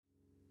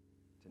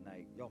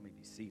tonight. Y'all may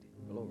be seated.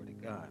 Glory to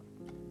God.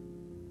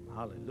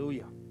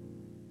 Hallelujah.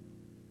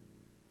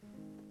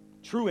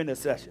 True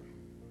intercession.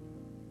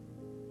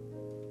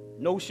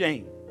 No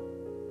shame.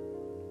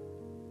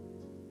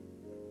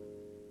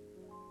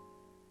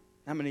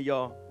 How many of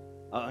y'all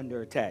are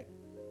under attack?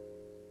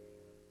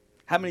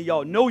 How many of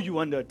y'all know you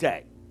under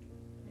attack?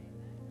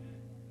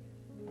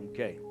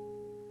 Okay.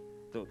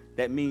 So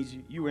that means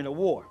you're in a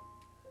war.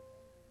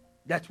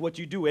 That's what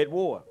you do at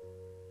war.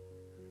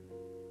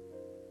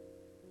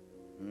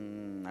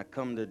 I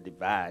come to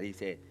divide. He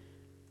said,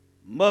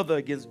 mother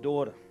against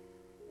daughter,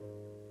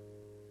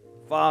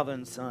 father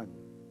and son.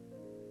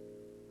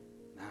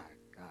 My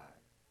God.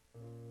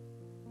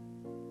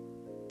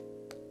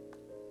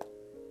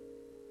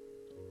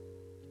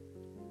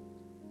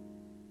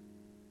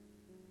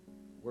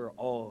 We're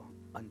all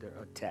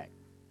under attack.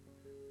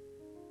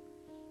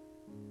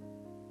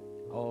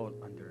 All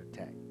under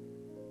attack.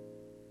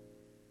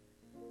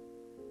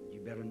 You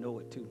better know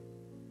it too.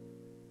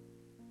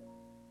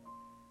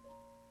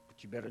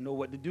 But you better know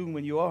what to do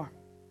when you are.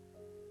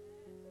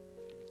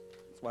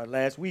 That's why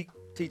last week,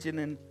 teaching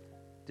and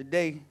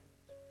today,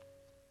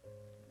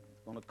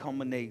 it's going to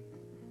culminate.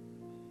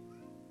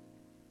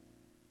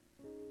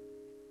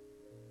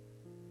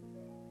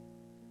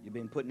 You've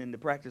been putting into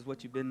practice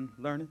what you've been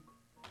learning?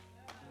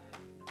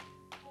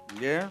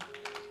 Yeah?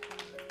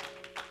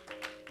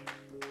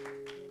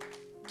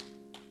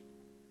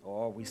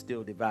 Or are we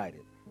still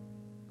divided?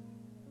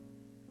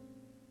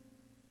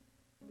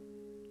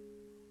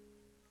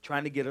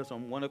 Trying to get us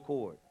on one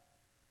accord.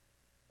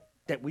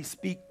 That we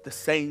speak the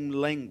same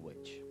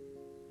language.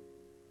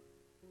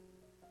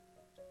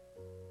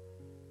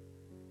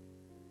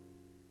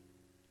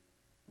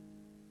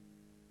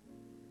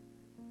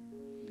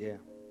 Yeah.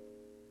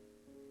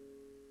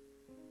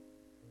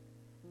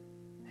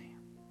 Man.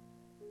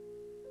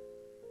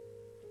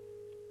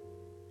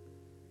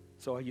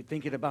 So are you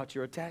thinking about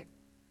your attack?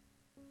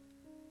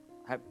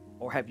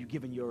 Or have you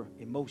given your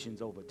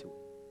emotions over to it?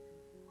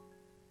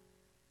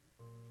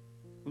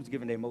 Who's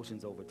giving their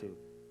emotions over to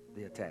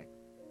the attack?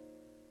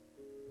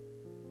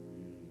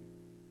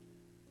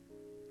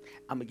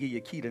 I'm going to give you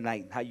a key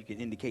tonight how you can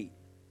indicate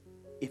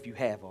if you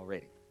have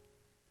already.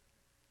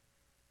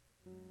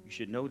 You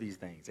should know these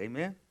things.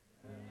 Amen?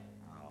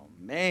 Oh,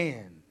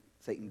 man.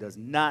 Satan does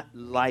not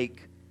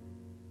like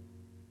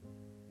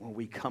when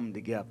we come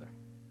together.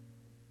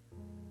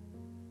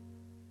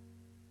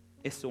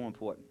 It's so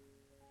important.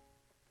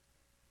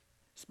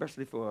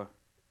 Especially for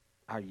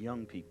our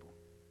young people.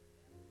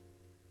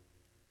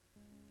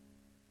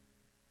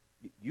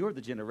 You're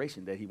the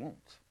generation that he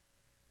wants.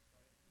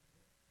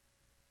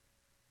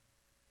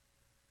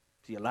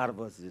 See, a lot of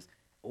us is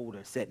older,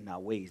 set in our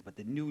ways, but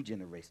the new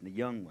generation, the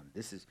young one,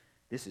 this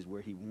is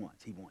where he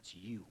wants. He wants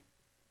you.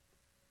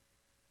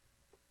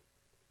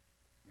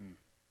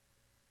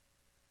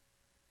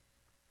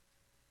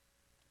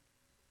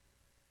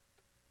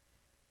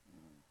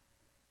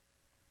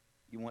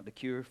 You want the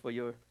cure for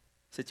your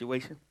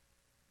situation?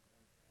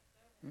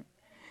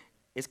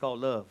 It's called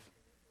love.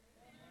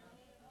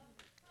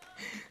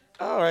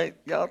 All right,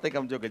 y'all think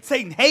I'm joking.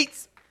 Satan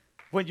hates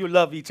when you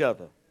love each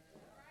other.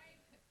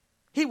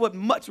 He would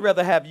much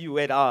rather have you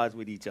at odds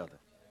with each other.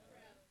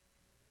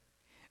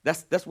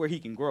 That's where he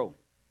can grow.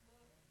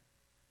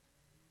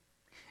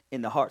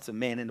 In the hearts of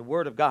man. And the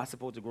word of God is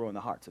supposed to grow in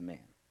the hearts of man.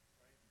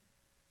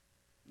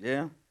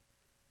 Yeah?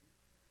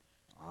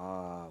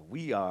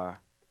 We are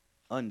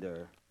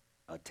under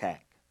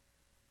attack.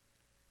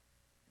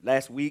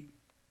 Last week,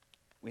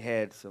 we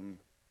had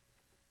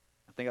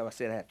I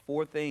said I had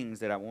 4 things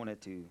that I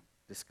wanted to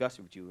discuss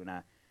with you. And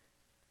I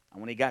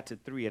only got to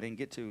 3. I didn't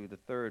get to the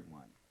third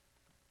one.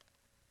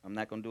 I'm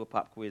not going to do a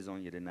pop quiz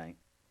on you tonight.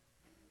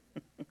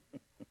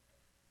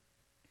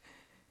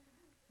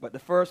 But the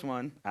first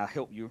one, I'll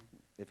help you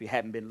if you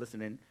haven't been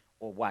listening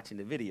or watching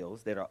the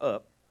videos that are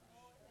up.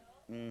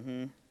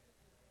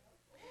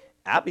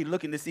 I'll be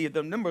looking to see if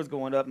the numbers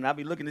going up, and I'll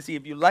be looking to see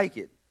if you like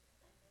it.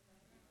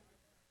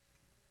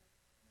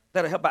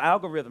 That'll help our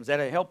algorithms.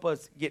 That'll help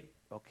us get,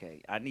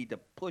 okay, I need to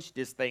push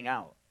this thing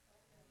out.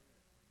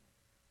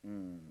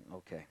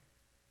 Okay.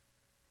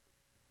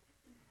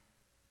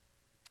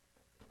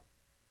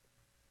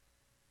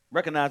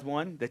 Recognize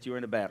one, that you're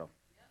in a battle.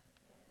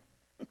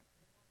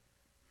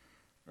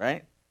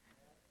 Right?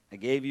 I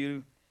gave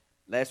you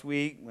last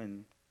week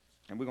and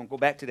we're going to go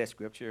back to that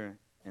scripture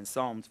in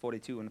Psalms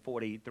 42 and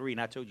 43,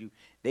 and I told you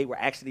they were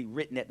actually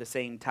written at the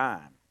same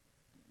time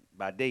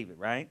by David,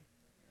 right?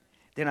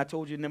 Then I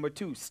told you number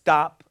 2,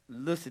 stop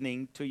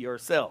listening to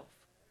yourself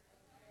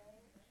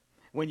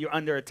when you're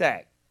under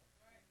attack.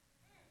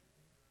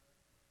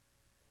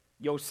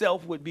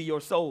 Yourself would be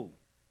your soul,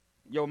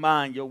 your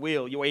mind, your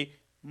will, your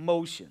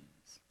emotions.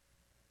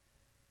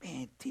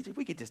 Man, teacher,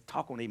 we could just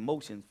talk on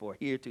emotions for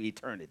here to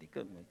eternity,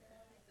 couldn't we?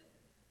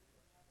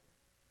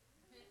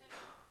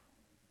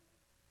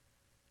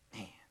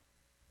 Man.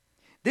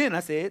 Then I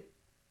said,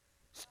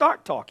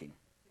 start talking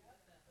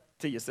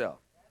to yourself.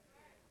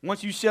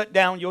 Once you shut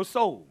down your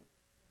soul,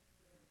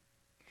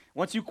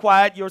 once you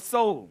quiet your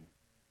soul,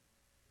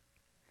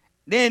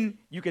 then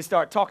you can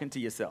start talking to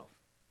yourself.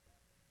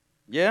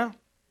 Yeah?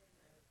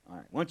 All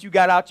right. Once you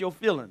got out your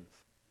feelings,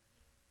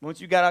 once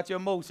you got out your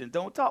emotions,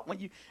 don't talk.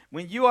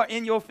 When you are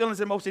in your feelings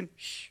and emotion,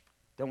 shh,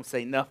 don't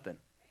say nothing.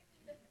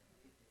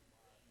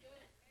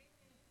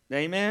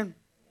 Amen?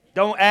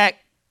 Don't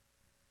act.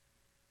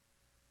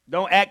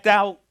 Don't act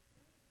out.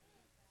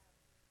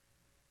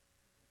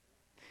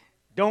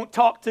 Don't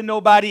talk to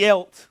nobody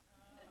else.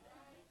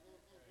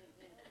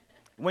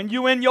 When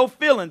you in your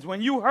feelings,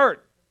 when you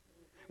hurt,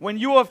 when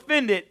you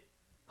offended,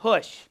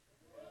 hush.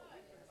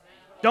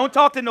 Don't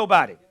talk to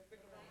nobody.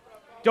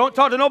 Don't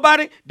talk to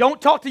nobody.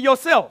 Don't talk to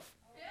yourself.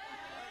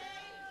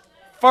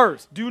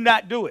 First, do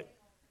not do it.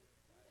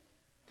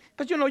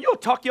 Because you'll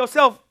talk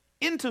yourself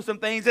into some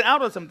things and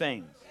out of some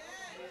things.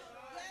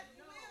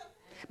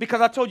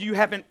 Because I told you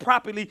haven't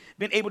properly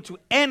been able to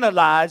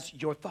analyze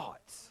your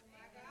thoughts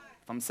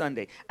from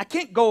Sunday. I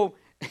can't go,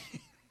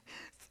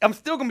 I'm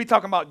still going to be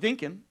talking about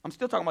thinking. I'm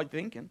still talking about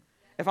thinking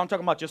if I'm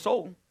talking about your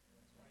soul.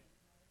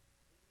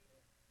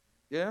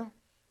 Yeah?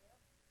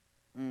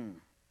 God,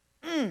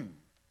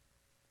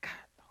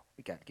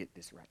 we got to get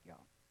this right, y'all.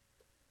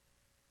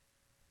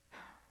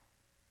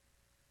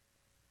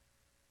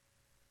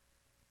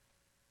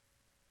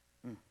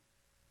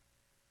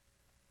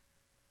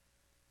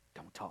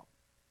 Don't talk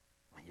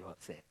when you're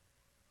upset.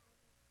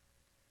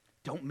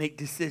 Don't make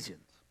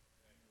decisions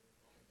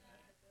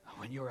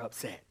when you're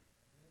upset.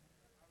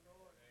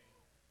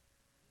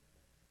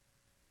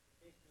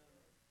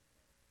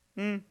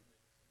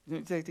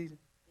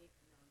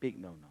 Big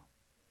no.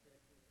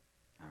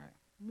 All right.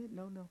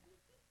 No.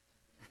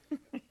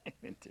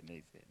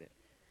 They said that.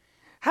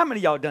 How many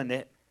of y'all done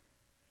that?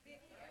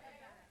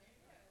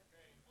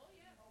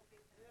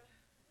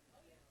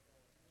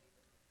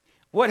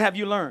 What have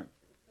you learned?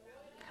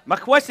 My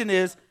question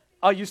is,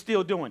 are you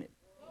still doing it?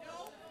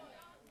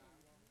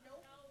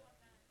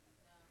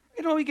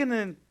 We get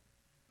in,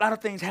 a lot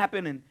of things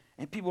happen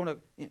and people want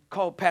to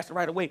call pastor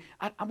right away.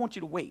 I want you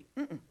to wait.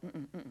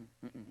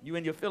 You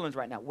in your feelings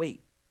right now.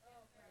 Wait.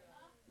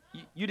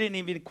 You didn't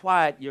even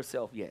quiet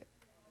yourself yet.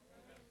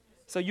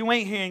 So you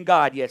ain't hearing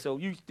God yet. So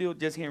you still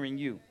just hearing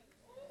you.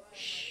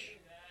 Shh.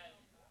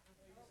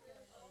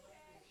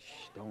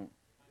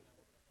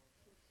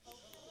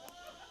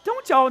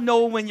 Don't y'all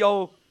know when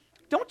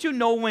don't you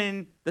know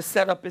when the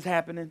setup is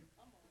happening?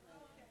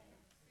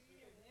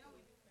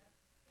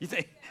 You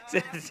say,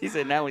 she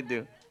said, now we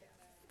do.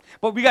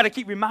 But we got to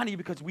keep reminding you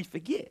because we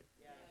forget.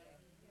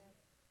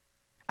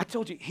 I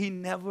told you, he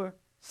never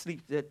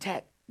sleeps. The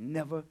attack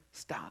never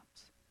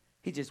stops.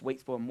 He just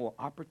waits for a more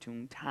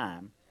opportune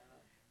time.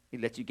 He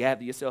lets you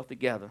gather yourself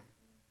together.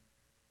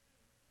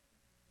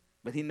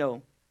 But he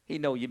know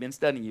you've been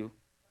studying you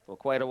for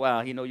quite a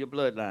while. He know your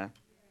bloodline.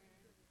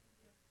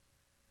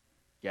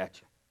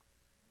 Gotcha.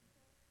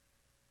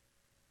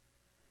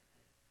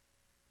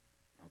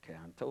 Okay,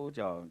 I told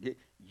y'all,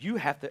 you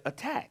have to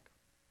attack.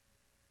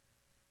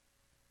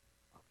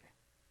 Okay.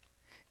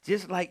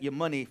 Just like your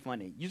money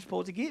funny, you're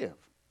supposed to give.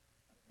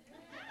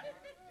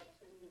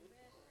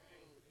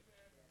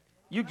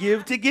 You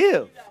give to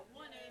give.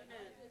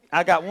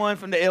 I got one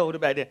from the elder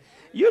back there.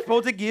 You're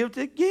supposed to give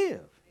to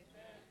give.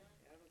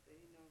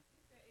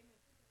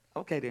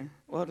 Okay then.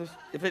 Well,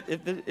 if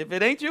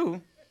it ain't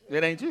you,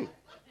 it ain't you.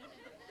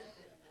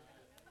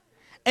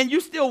 And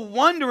you're still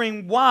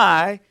wondering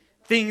why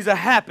things are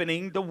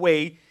happening the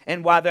way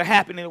and why they're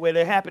happening the way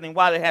they're happening,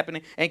 why they're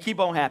happening, and keep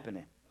on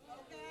happening.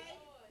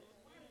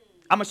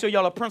 I'm going to show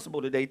y'all a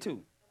principle today,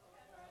 too.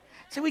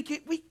 So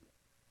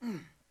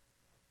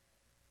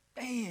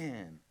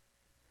man,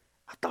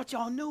 I thought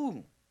y'all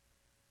knew.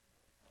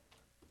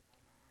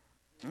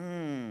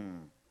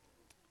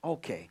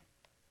 Okay.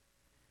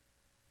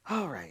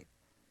 All right.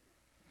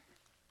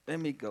 Let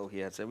me go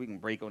here so we can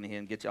break on here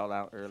and get y'all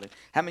out early.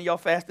 How many of y'all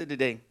fasted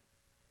today?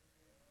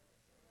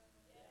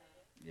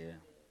 Yeah.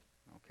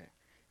 Okay.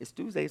 It's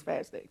Tuesday's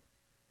fast day.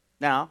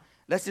 Now,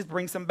 let's just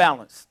bring some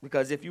balance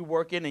because if you're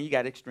working and you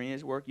got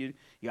extraneous work, you're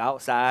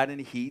outside in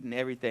the heat and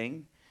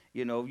everything.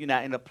 You're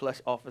not in a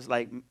plush office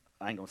like,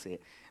 I ain't going to say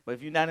it, but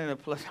if you're not in a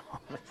plush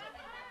office.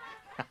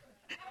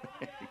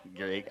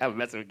 Greg, I was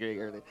messing with Greg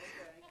earlier.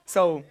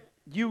 So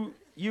you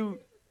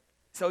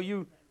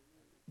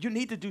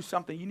need to do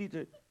something. You need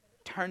to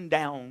turn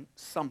down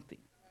something.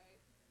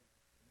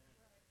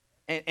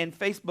 And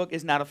Facebook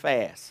is not a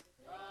fast.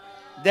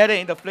 That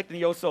ain't afflicting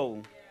your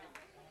soul,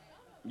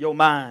 your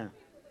mind.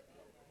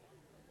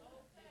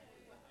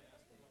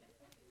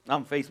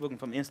 I'm Facebooking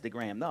from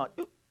Instagram.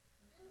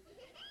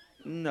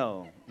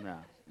 No.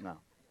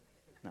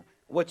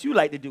 What you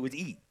like to do is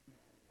eat.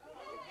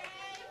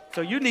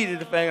 So you needed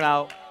to figure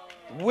out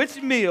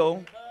which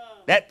meal,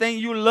 that thing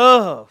you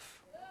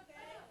love,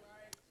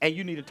 and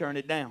you need to turn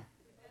it down.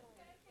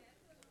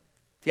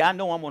 See, I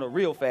know I'm on a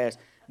real fast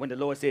when the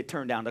Lord said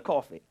turn down the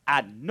coffee.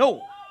 I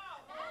know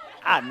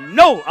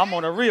I'm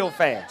on a real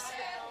fast.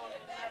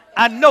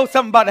 I know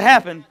something about to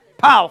happen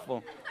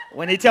powerful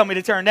when they tell me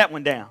to turn that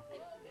one down.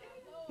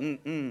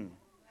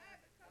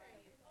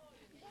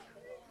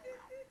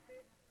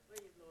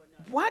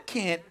 Why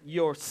can't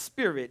your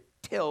spirit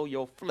tell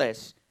your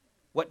flesh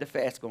what the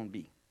fast going to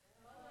be.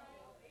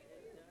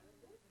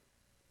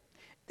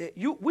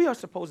 We are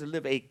supposed to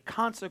live a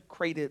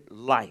consecrated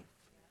life.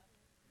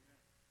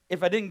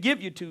 If I didn't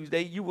give you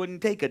Tuesday, you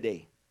wouldn't take a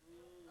day.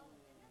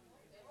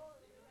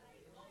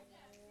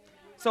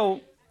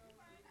 So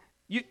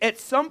you, at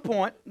some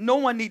point, no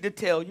one need to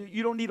tell you.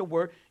 You don't need a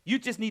word. You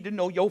just need to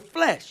know your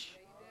flesh.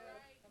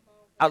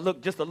 I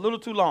look just a little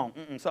too long.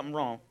 Something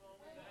wrong.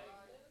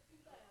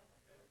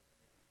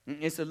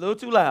 It's a little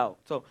too loud.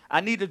 So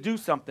I need to do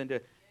something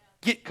to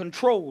get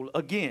control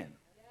again.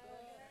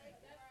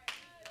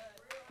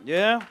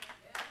 Yeah?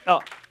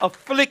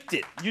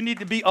 Afflicted. You need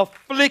to be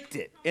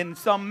afflicted in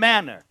some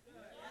manner.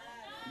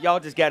 Y'all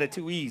just got it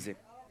too easy.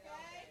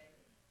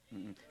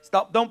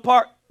 Stop. Don't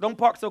park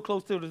so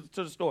close to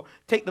the store.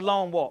 Take the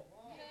long walk.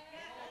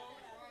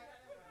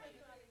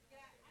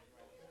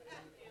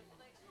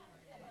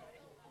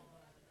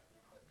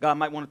 God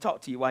might want to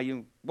talk to you while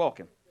you're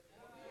walking.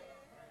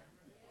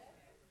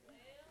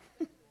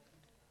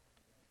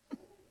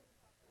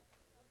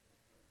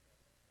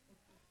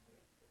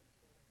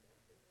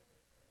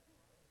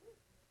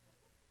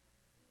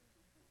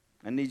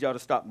 I need y'all to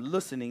stop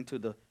listening to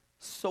the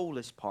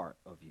soulish part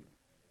of you.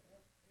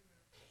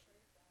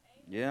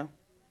 Yeah?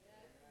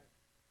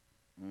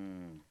 My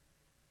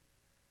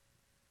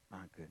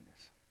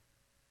goodness.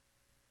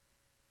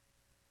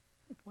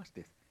 Watch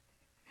this.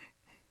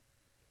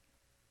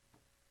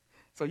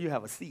 So you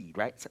have a seed,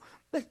 right? So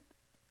that's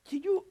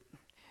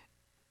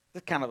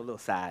kind of a little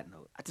side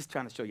note. I'm just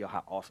trying to show you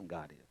how awesome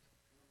God is.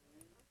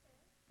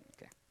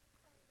 Okay.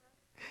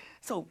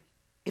 So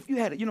if you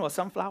had a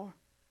sunflower,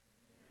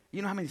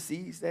 you know how many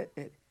seeds that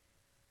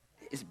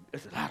it's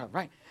a lot of,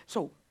 right?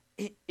 So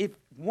if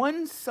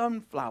one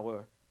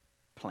sunflower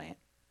plant,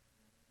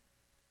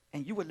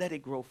 and you would let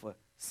it grow for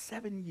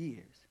 7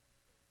 years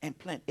and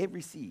plant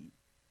every seed,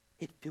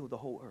 it filled the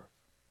whole earth.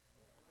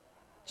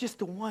 Just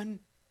the one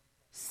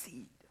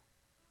seed.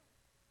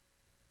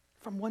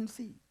 From one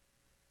seed.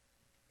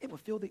 It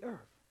would fill the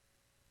earth.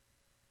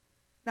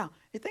 Now,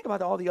 you think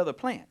about all the other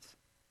plants.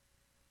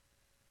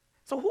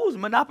 So who's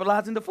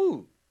monopolizing the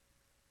food?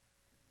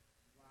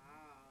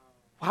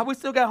 Why we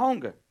still got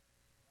hunger?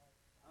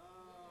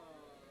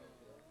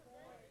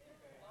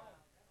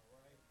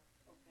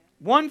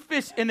 One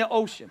fish in the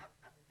ocean.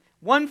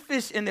 One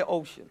fish in the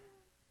ocean.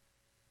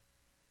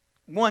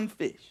 One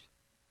fish.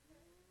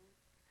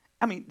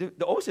 I mean,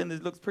 the ocean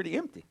looks pretty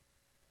empty.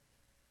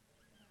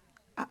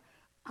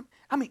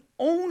 I mean,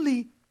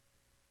 only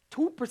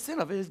 2%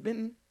 of it has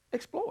been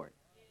explored.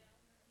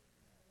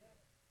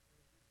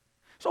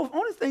 So if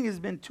only thing has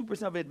been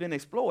 2% of it been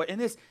explored, and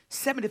this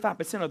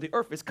 75% of the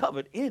earth is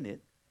covered in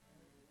it,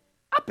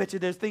 I bet you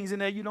there's things in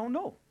there you don't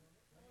know.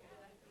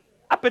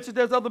 I bet you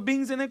there's other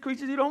beings in there,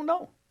 creatures you don't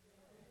know.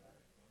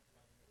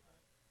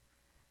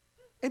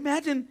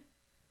 Imagine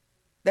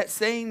that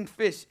same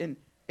fish, and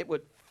it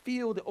would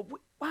feel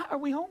why are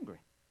we hungry?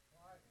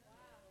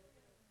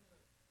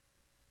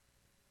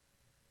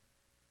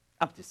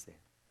 I'm just saying.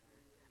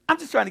 I'm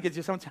just trying to get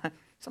you.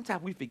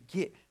 Sometimes we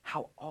forget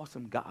how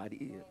awesome God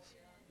is.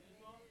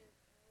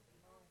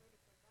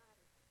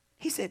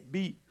 He said,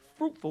 be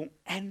fruitful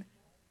and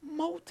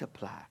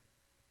multiply.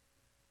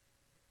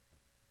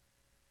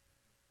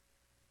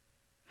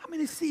 How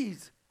many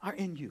seeds are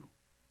in you?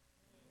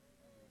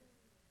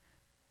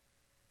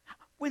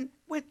 When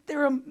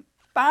there are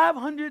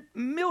 500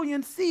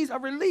 million seeds are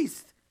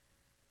released,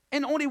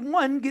 and only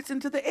one gets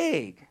into the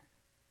egg.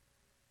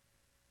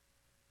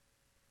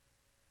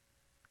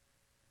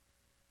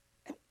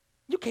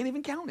 You can't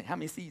even count it. How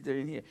many seeds are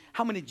in here?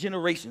 How many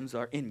generations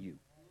are in you?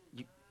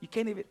 You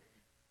can't even.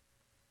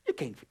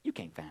 You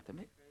can't fathom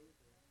it.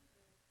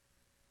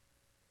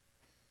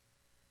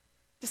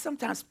 Just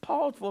sometimes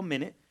pause for a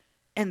minute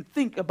and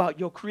think about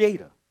your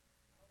Creator.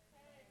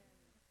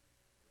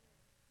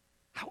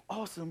 How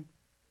awesome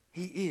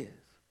He is.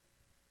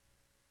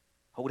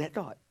 Hold that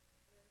thought.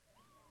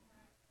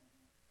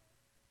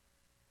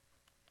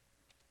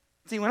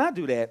 See, when I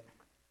do that,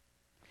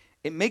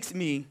 it makes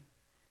me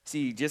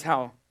see just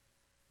how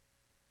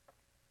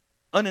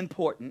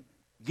unimportant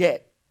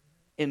yet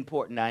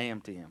important I am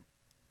to Him.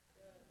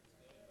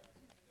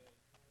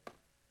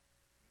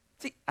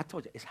 See, I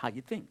told you, it's how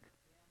you think.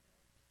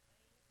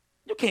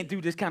 You can't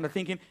do this kind of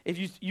thinking if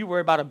you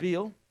worry about a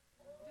bill,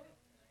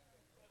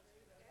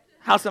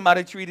 how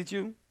somebody treated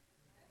you,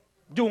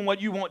 doing what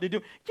you want to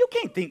do. You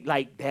can't think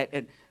like that.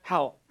 And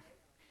how,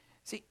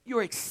 see,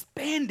 you're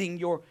expanding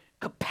your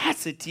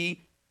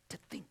capacity to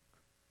think,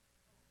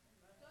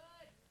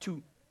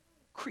 to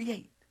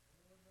create,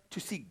 to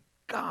see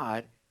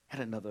God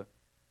at another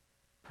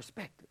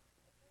perspective.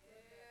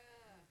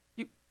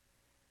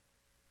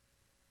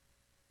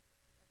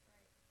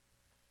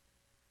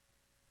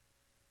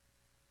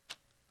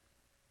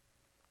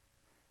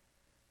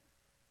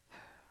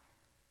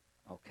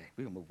 Okay,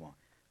 we'll move on.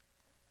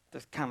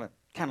 That's kind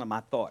of my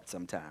thought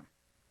sometimes.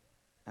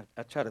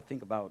 I try to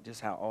think about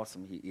just how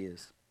awesome He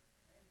is.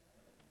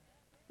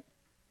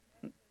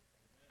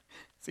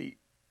 See,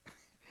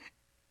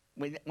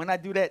 when I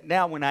do that,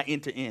 now when I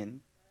enter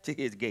in, to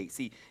his gate.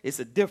 See, it's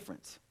a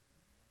difference.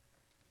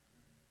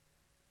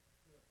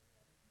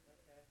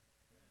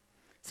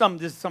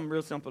 Something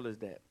real simple as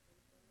that.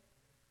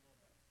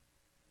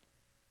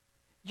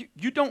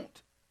 You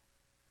don't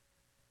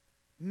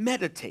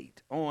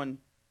meditate on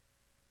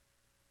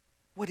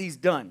what he's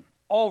done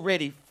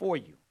already for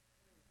you.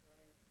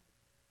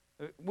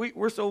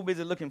 We're so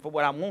busy looking for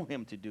what I want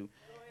him to do,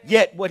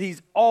 yet what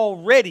he's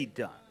already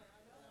done.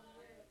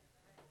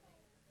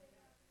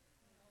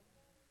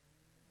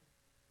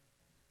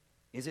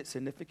 Is it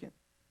significant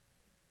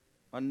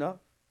enough?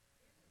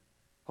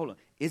 Hold on.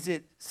 Is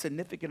it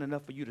significant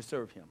enough for you to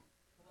serve him?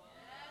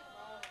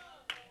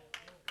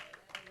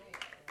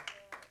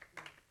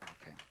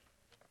 Okay.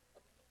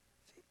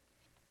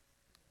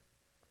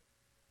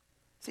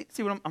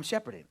 See what I'm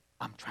shepherding?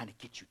 I'm trying to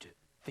get you to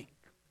think.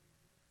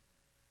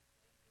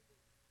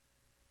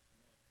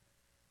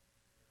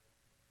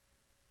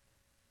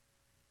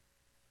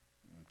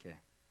 Okay.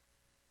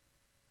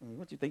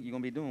 What you think you're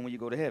going to be doing when you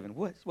go to heaven?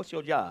 What's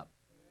your job?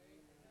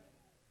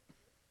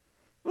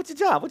 What's your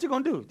job? What you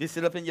going to do? Just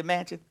sit up in your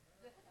mansion?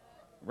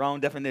 Wrong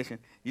definition.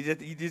 You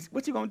just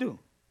what you going to do?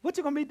 What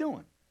you going to be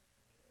doing?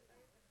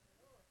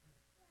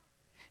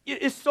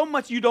 It's so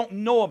much you don't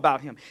know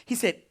about him. He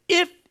said,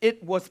 if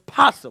it was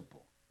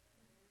possible,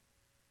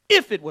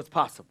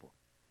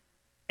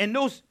 in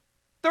those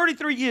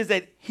 33 years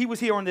that he was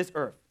here on this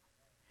earth,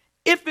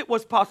 if it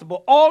was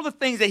possible, all the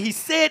things that he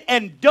said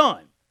and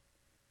done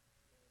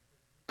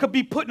could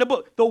be put in a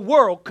book. The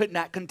world could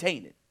not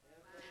contain it.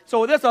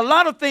 So there's a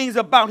lot of things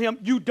about him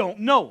you don't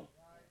know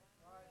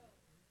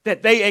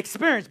that they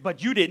experienced,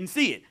 but you didn't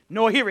see it,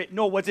 nor hear it,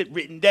 nor was it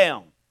written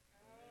down.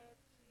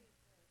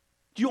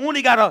 You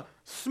only got a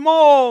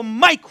small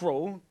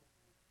micro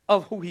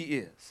of who he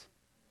is.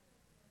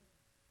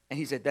 And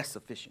he said, that's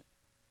sufficient.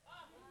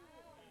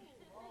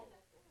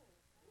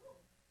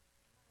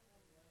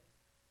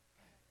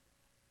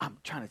 I'm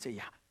trying to tell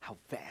you how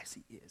vast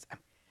he is.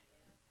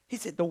 He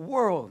said, the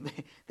world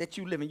that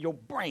you live in, your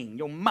brain,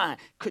 your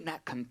mind, could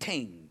not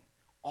contain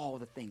all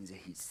the things that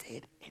he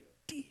said and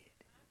did.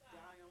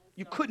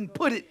 You couldn't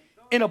put it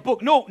in a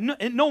book.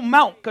 No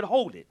mount could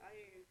hold it.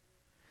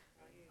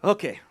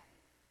 Okay.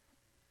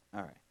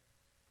 All right.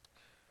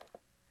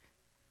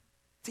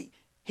 See,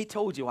 he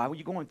told you what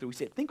you're going through. He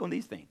said, think on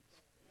these things.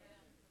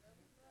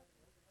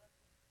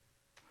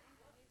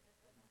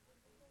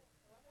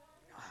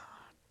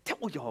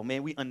 Tell y'all,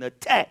 man, we under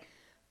attack.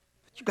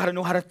 But you got to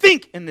know how to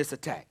think in this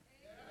attack.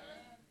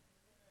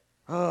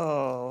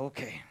 Oh,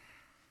 okay.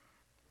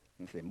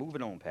 He said,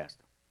 moving on,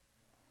 Pastor.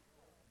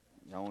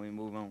 Y'all want me to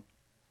move on?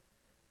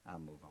 I'll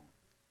move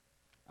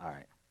on. All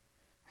right.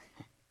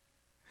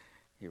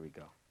 Here we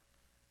go.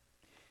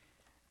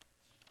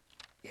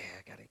 Yeah,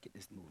 I got to get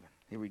this moving.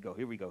 Here we go.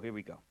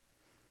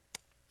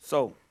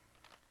 So,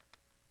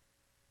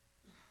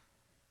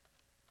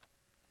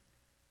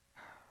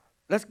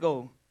 let's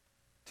go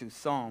to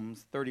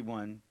Psalms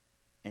 31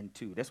 and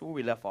 2. That's where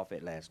we left off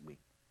at last week.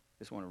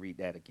 Just want to read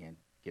that again.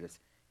 Get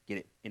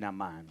it in our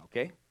mind,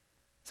 okay?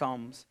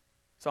 Psalms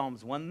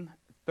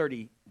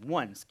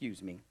 131,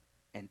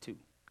 and 2.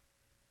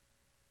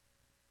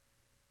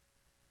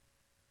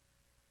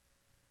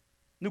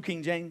 New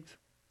King James.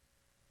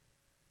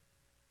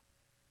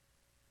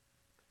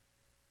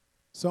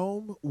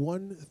 Psalm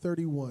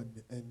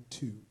 131 and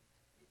 2.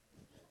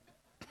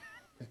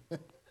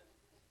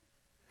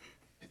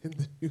 In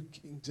the New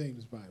King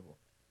James Bible.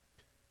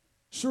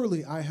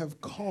 Surely I have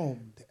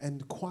calmed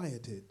and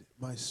quieted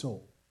my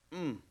soul,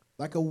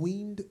 like a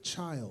weaned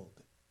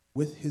child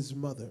with his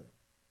mother.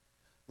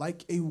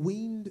 Like a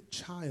weaned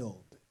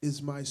child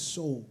is my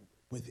soul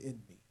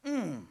within me.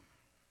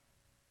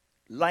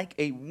 Like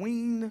a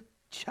weaned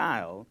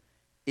child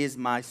is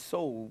my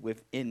soul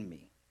within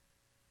me.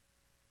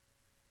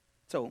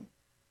 So,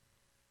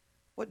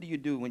 what do you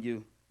do when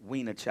you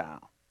wean a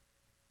child?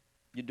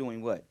 You're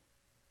doing what?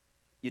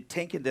 You're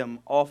taking them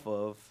off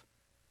of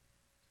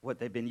what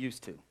they've been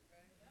used to.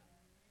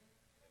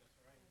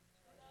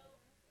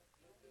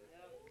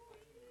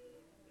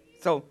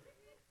 So,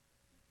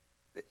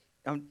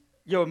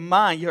 your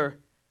mind,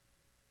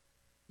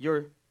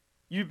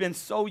 you've been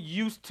so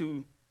used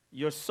to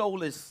your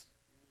soulless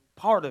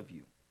part of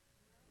you.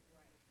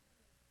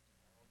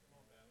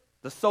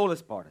 The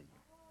soulless part of you.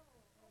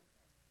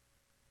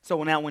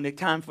 So now when it's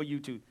time for you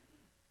to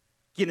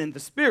get in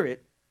the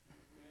spirit,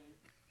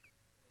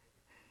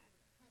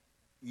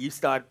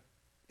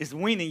 it's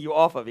weaning you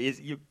off of it.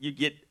 You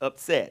get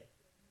upset.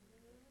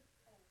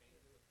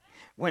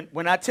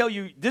 When I tell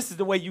you this is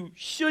the way you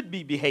should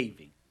be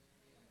behaving,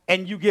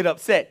 and you get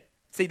upset,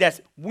 see, that's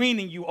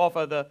weaning you off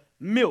of the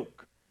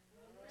milk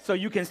so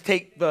you can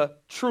take the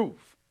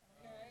truth.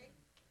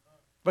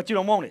 But you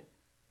don't want it.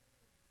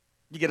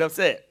 You get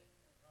upset.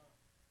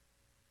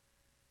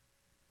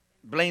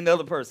 Blame the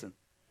other person.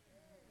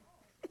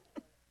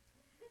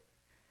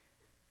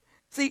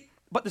 See,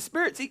 but the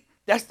spirit,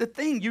 that's the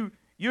thing.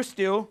 You're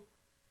still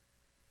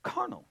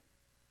carnal.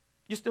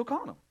 You're still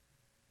carnal.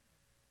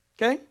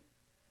 Okay?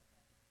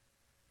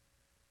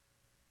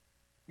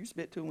 You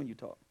spit too when you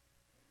talk.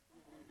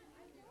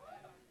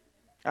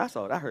 I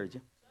saw it. I heard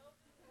you.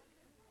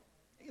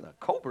 You got a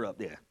cobra up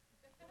there.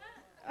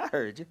 I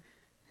heard you.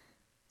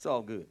 It's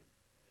all good.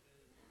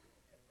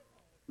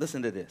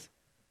 Listen to this.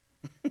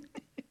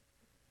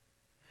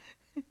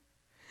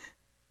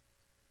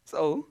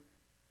 So,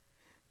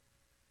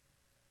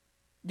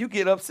 you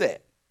get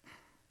upset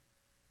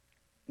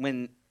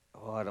when,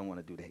 oh, I don't want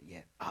to do that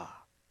yet.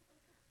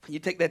 You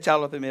take that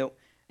child off the milk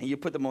and you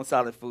put them on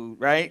solid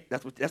food, right?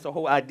 That's the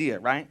whole idea,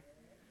 right?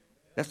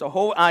 That's the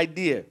whole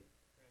idea.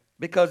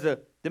 Because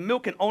the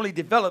milk can only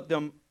develop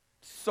them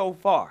so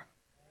far.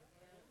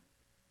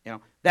 You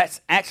know,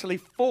 that's actually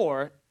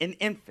for an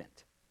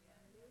infant.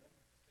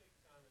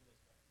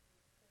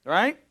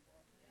 Right?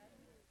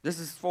 This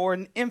is for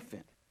an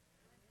infant.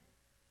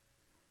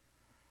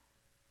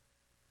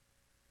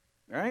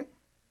 Right?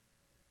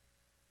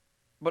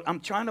 But I'm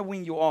trying to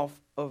wean you off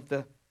of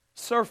the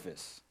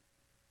surface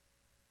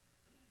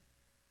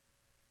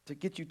to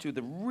get you to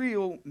the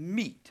real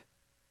meat,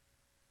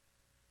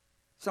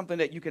 something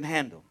that you can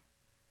handle.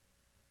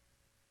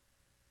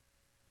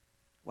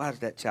 Why is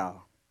that child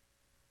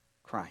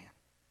crying?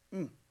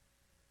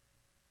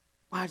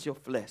 Why does your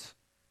flesh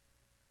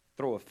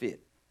throw a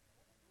fit,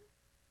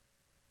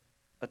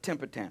 a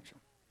temper tantrum,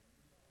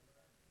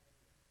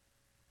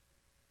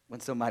 when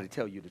somebody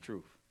tell you the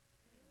truth?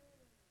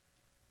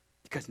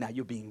 Because now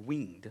you're being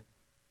weaned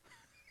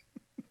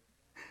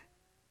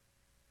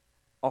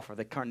off of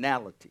the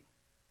carnality.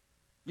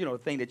 You know,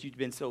 the thing that you've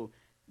been so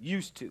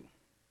used to.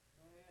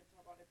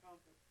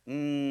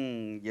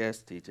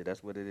 Yes, teacher,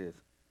 that's what it is.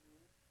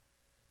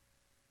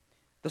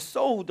 The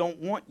soul don't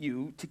want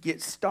you to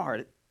get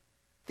started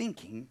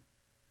thinking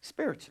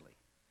spiritually.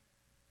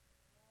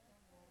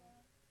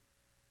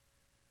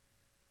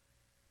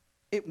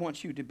 It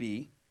wants you to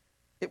be,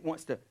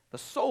 the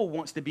soul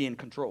wants to be in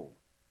control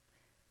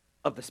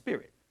of the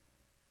spirit.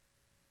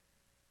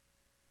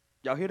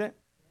 Y'all hear that?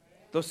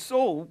 The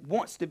soul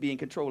wants to be in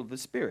control of the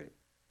spirit.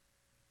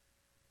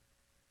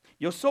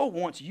 Your soul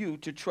wants you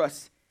to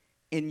trust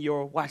in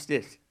your, watch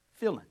this,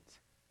 feelings.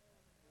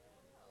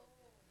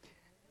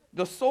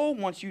 The soul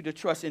wants you to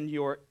trust in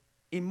your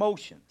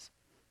emotions.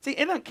 See,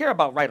 it doesn't care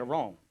about right or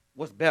wrong,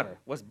 what's better,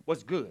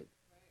 what's good.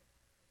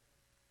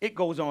 It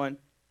goes on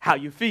how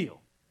you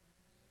feel.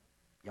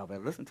 Y'all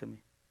better listen to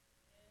me,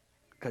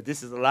 because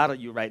this is a lot of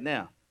you right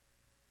now.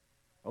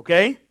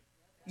 Okay?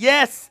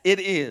 Yes, it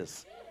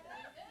is.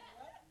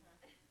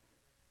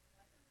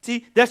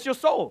 See, that's your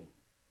soul.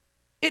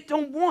 It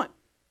don't want.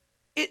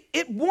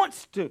 It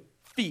wants to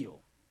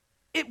feel.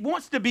 It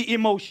wants to be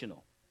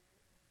emotional.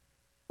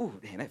 Ooh,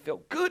 man, that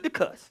felt good to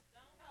cuss.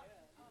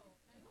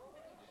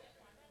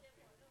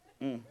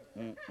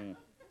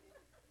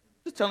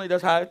 Just telling you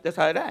that's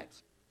how it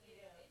acts.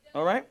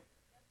 All right?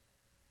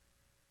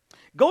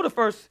 Go to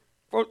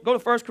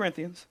 1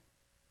 Corinthians.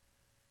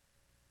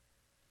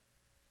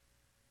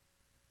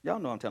 Y'all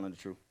know I'm telling the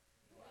truth.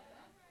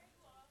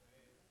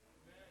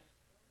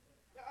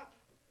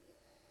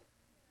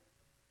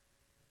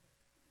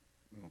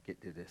 We're going to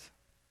get to this.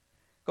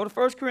 Go to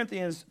 1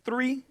 Corinthians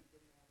 3,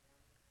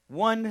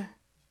 1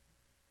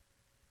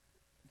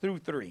 through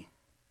 3.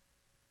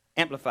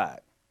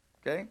 Amplified.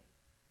 Okay?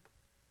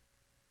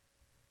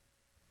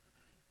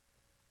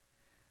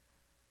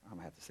 I'm going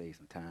to have to save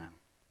some time.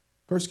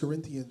 1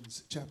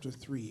 Corinthians chapter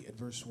 3 and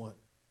verse 1.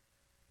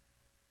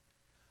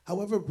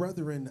 However,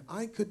 brethren,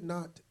 I could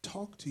not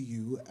talk to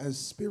you as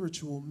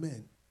spiritual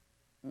men,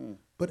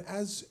 but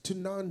as to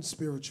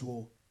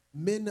non-spiritual,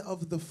 men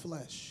of the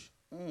flesh,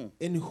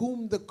 in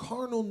whom the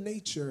carnal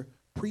nature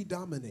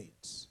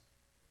predominates,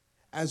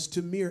 as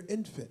to mere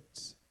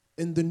infants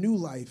in the new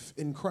life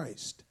in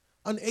Christ,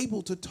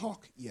 unable to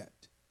talk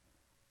yet.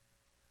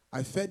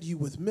 I fed you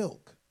with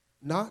milk,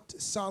 not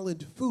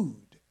solid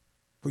food,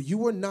 for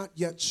you are not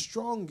yet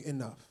strong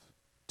enough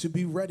to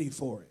be ready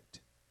for it.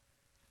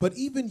 But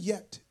even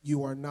yet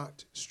you are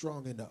not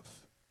strong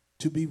enough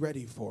to be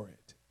ready for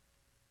it.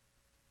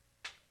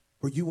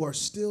 For you are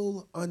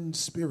still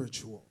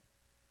unspiritual,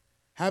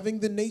 having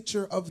the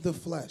nature of the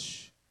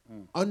flesh,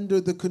 under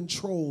the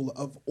control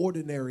of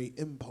ordinary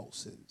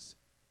impulses.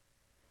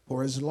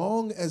 For as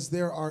long as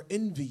there are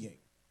envying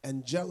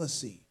and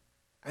jealousy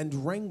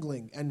and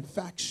wrangling and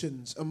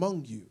factions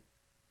among you,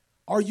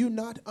 are you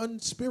not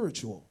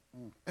unspiritual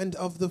and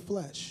of the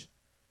flesh,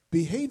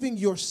 behaving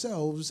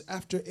yourselves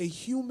after a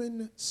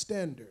human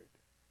standard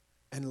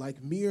and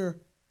like mere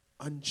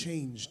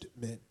unchanged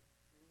men?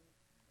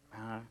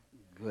 My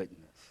goodness.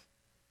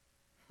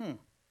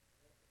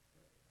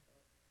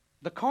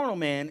 The carnal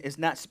man is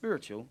not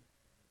spiritual.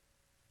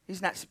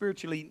 He's not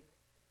spiritually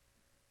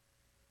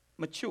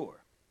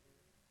mature.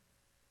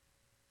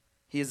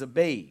 He is a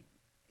babe.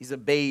 He's a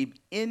babe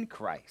in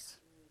Christ.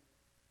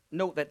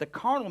 Note that the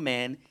carnal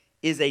man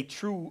is a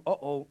true,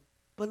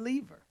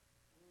 believer.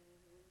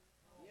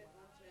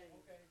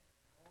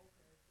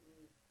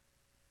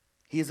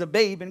 He is a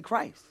babe in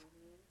Christ.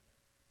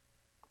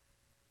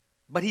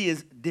 But he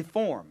is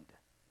deformed,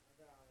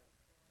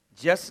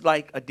 just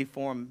like a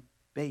deformed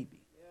baby.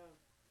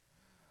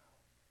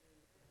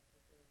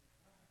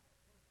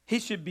 He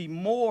should be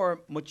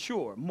more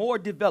mature, more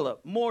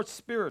developed, more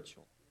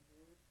spiritual.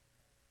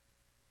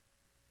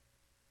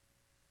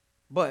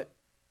 But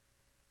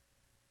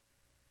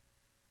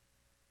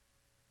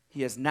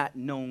he has not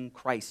known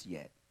Christ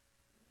yet.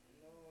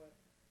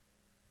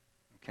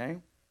 Okay?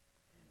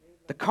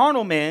 The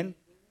carnal man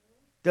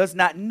does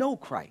not know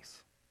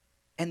Christ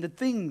and the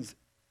things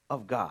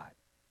of God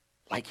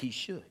like he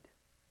should.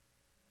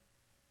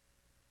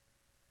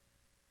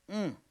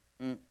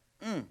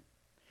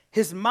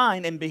 His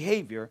mind and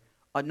behavior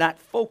are not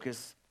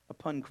focused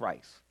upon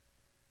Christ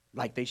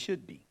like they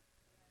should be.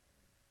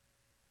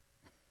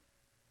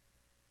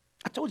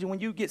 I told you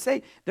when you get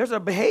saved, there's a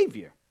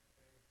behavior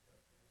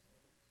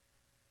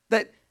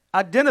that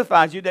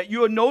identifies you that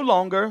you are no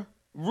longer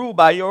ruled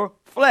by your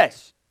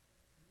flesh.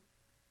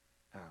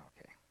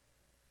 Okay.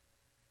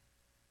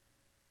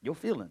 Your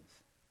feelings.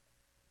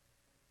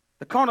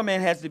 The carnal man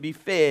has to be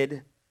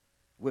fed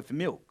with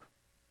milk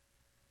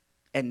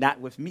and not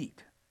with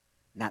meat,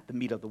 not the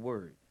meat of the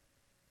word.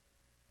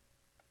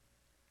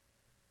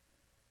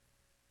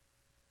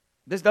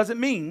 This doesn't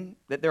mean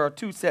that there are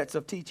two sets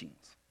of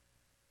teachings.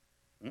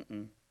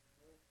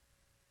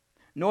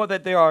 Nor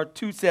that there are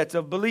two sets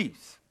of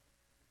beliefs.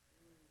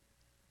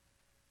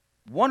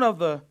 One of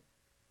the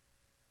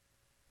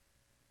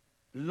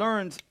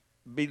learned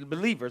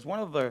believers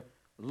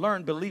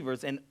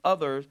and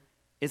others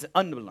is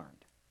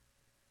unlearned.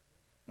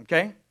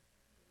 Okay?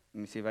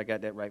 Let me see if I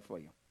got that right for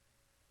you.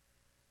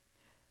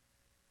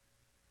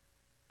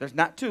 There's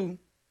not two.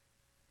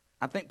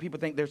 I think people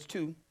think there's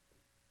two.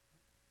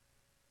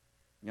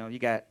 You know, you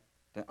got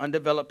the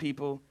undeveloped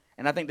people,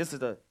 and I think this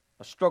is a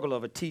struggle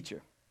of a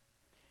teacher,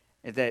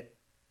 is that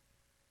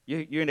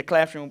you're in the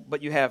classroom,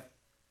 but you have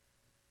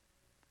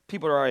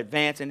people that are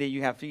advanced, and then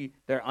you have people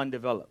that are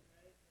undeveloped.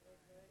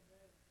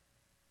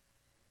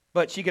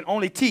 But she can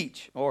only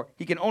teach, or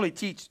he can only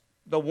teach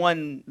the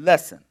one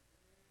lesson.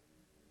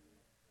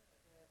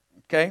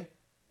 Okay?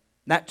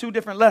 Not two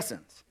different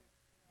lessons.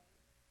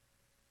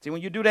 See,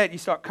 when you do that, you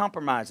start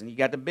compromising. You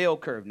got the bell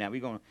curve now. We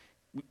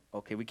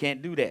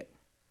can't do that.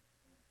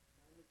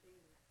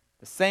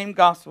 The same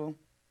gospel,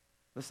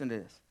 listen to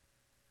this.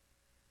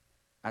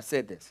 I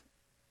said this.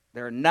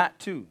 There are not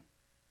two,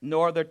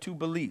 nor are there two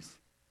beliefs.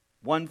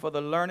 One for the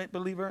learned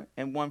believer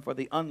and one for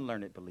the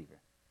unlearned believer.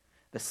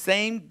 The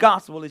same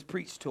gospel is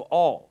preached to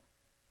all.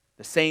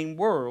 The same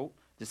word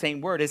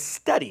is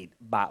studied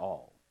by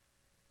all.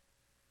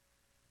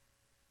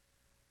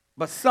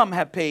 But some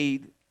have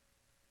paid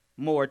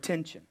more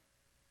attention.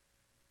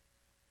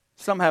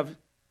 Some have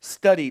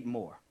studied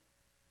more.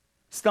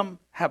 Some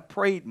have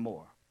prayed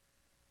more.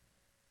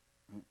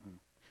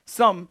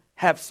 Some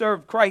have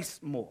served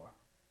Christ more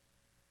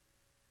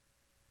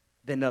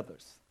than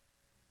others.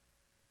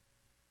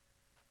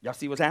 Y'all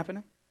see what's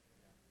happening?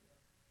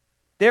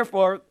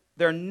 Therefore,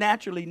 they're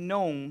naturally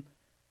known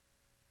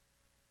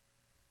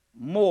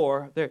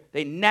more.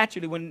 They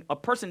naturally, when a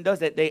person does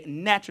that, they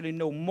naturally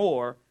know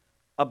more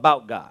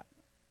about God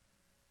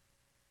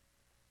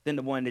than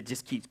the one that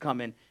just keeps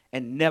coming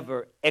and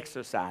never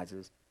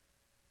exercises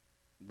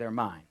their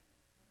mind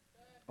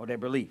or their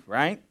belief,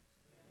 right?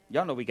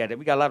 Y'all know we got that.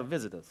 We got a lot of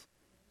visitors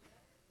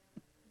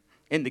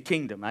in the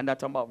kingdom. I'm not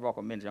talking about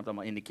Rockland Ministry. I'm talking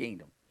about in the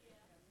kingdom.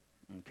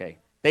 Okay.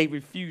 They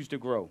refuse to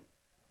grow.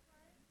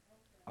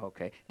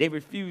 Okay. They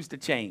refuse to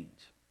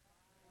change.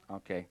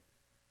 Okay.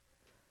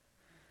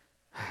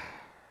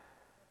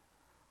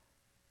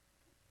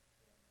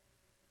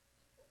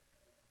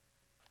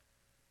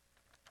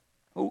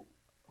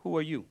 Who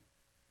are you?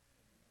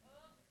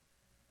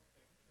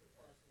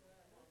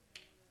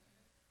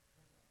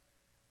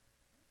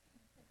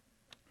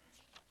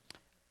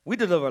 We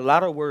deliver a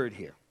lot of word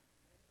here.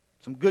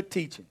 Some good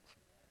teachings.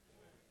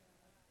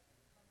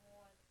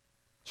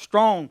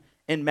 Strong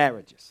in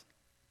marriages.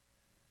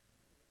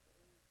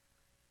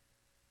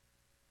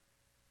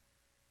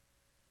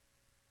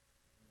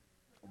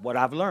 What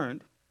I've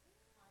learned,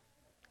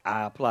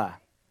 I apply.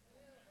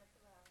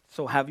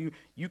 So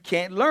you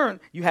can't learn,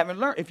 you haven't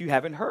learned if you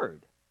haven't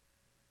heard.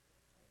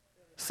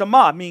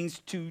 Sama means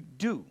to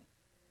do.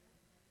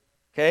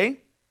 Okay?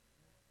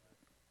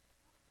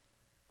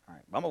 All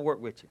right, I'm going to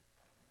work with you.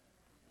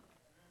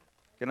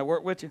 Can I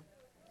work with you?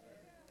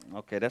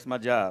 Okay, that's my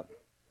job.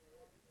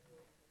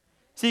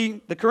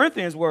 See, the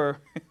Corinthians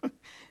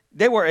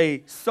they were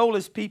a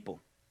soulless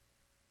people.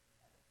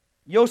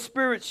 Your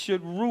spirit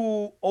should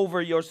rule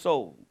over your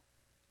soul.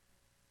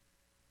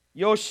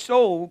 Your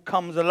soul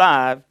comes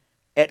alive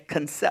at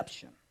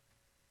conception.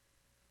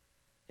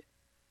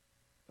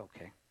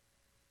 Okay.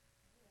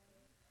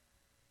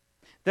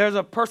 There's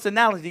a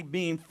personality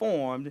being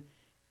formed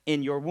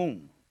in your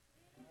womb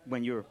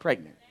when you're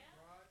pregnant.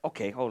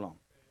 Okay, hold on.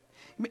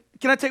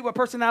 Can I tell you what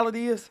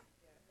personality is?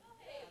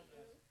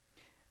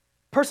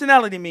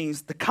 Personality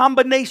means the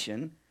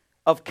combination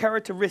of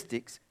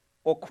characteristics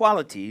or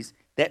qualities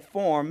that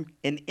form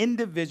an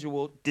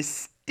individual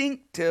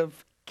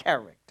distinctive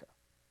character.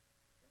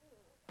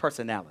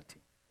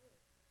 Personality.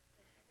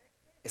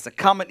 It's a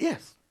common,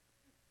 yes.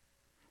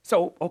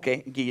 So,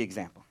 okay, I'll give you an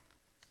example.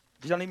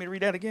 Did y'all need me to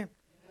read that again?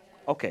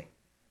 Okay.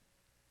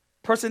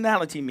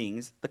 Personality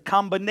means the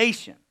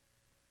combination.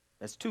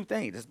 That's two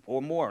things,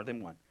 or more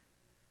than one.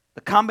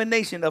 The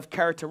combination of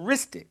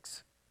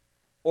characteristics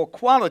or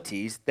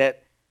qualities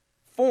that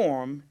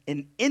form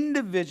an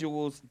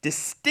individual's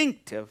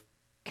distinctive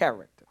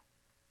character,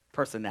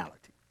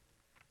 personality.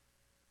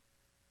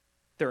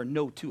 There are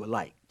no two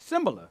alike.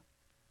 Similar,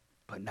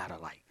 but not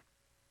alike.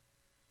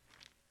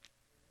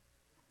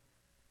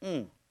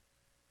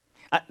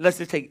 Let's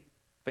just take,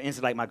 for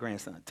instance, like my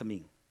grandson, to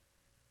me.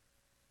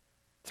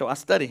 So I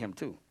study him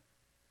too,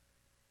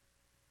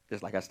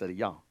 just like I study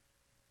y'all.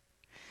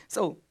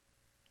 So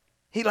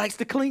he likes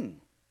to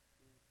clean.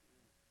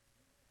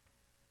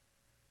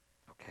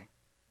 Okay.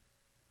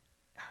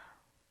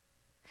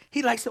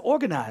 He likes to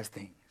organize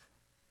things.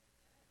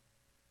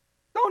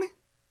 Don't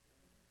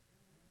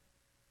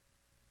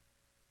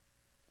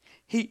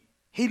he?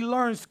 He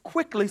learns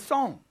quickly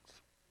songs.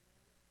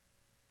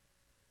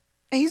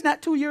 And he's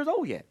not 2 years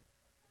old yet.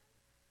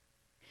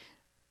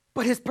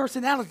 But his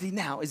personality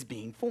now is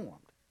being formed.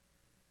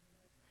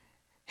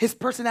 His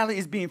personality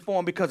is being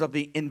formed because of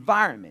the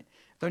environment,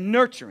 the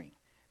nurturing,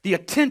 the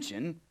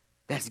attention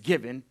that's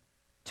given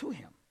to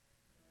him,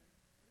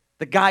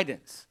 the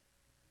guidance,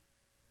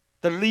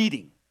 the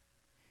leading.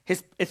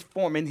 It's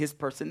forming his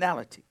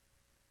personality.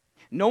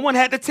 No one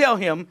had to tell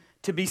him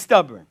to be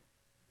stubborn.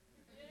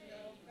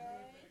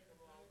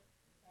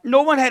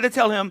 No one had to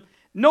tell him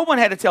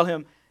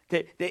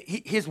that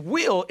his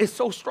will is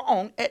so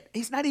strong,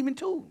 he's not even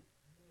 2.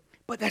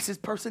 But that's his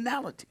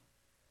personality.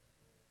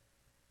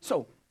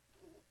 So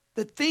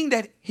the thing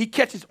that he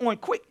catches on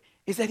quick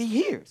is that he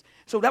hears.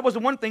 So that was the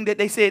one thing that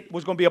they said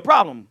was going to be a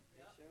problem.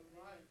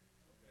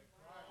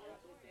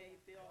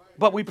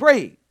 But we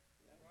prayed.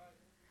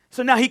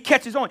 So now he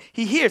catches on.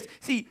 He hears.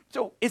 See,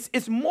 so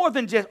it's more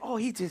than just,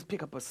 he just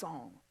pick up a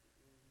song.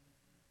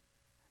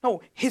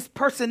 No, his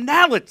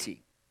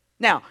personality.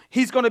 Now,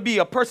 he's going to be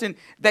a person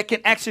that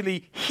can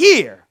actually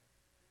hear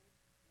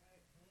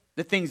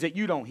the things that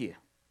you don't hear.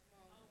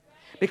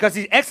 Because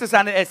he's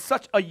exercising it at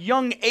such a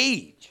young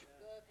age.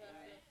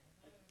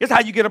 That's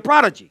how you get a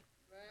prodigy.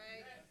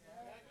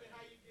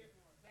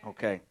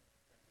 Okay.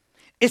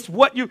 It's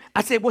what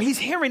I said, well, he's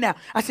hearing now.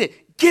 I said,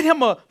 get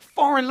him a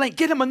foreign language.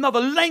 Get him another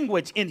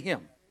language in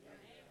him.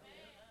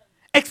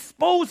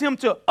 Expose him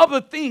to other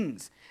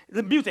things,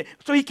 the music,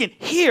 so he can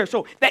hear,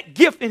 so that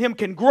gift in him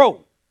can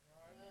grow.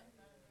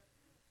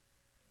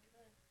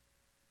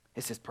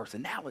 It's his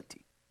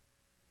personality.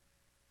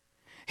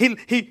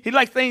 He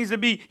likes things to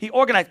be, he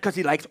organized because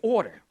he likes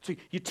order. So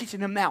you're teaching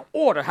him now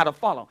order, how to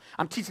follow.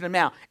 I'm teaching him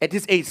now at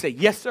this age, say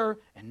yes, sir,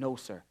 and no,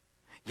 sir.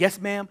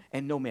 Yes, ma'am,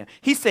 and no, ma'am.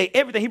 He say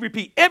everything. He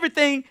repeat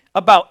everything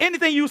about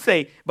anything you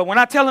say. But when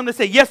I tell him to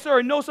say yes, sir,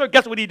 and no, sir,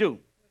 guess what he do?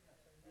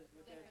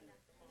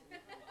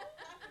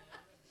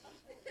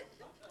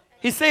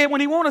 He say it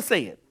when he want to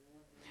say it.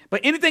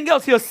 But anything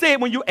else, he'll say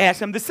it when you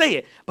ask him to say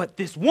it. But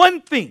this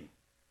one thing.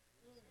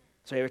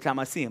 So every time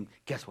I see him,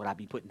 guess what I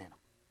be putting in him?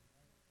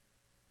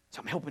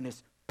 So I'm helping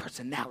his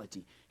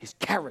personality, his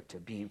character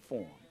being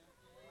formed.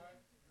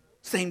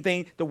 Same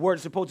thing the word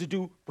is supposed to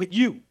do with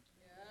you.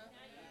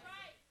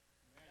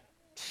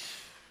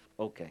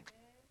 Okay.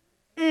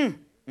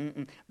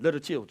 Little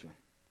children.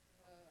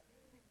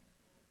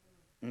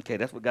 Okay,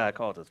 that's what God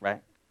calls us,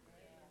 right?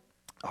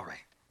 All right.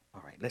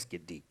 All right, let's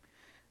get deep.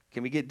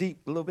 Can we get deep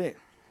a little bit?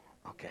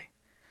 Okay.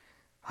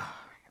 All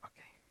right,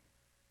 okay.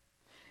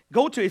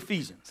 Go to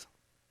Ephesians.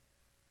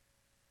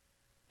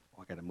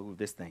 I got to move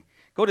this thing.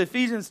 Go to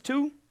Ephesians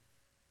 2,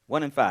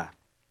 1 and 5.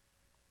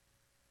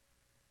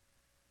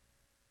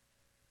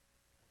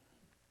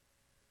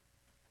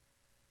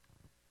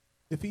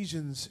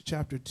 Ephesians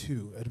chapter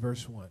 2 at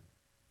verse 1.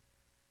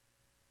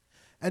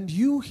 And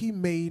you he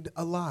made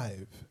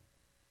alive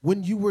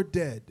when you were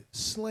dead,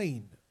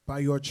 slain by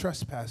your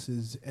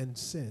trespasses and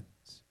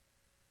sins,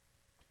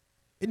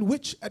 in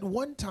which at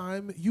one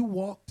time you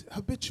walked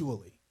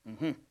habitually.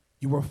 Mm-hmm.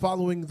 You were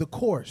following the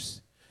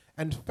course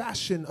and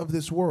fashion of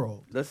this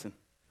world. Listen.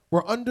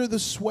 Were under the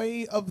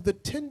sway of the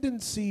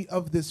tendency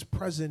of this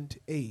present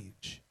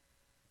age,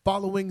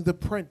 following the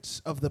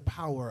prince of the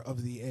power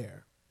of the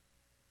air.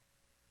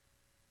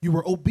 You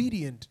were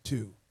obedient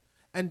to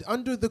and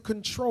under the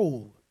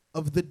control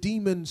of the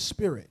demon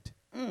spirit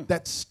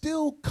that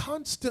still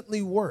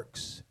constantly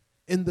works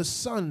in the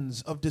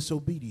sons of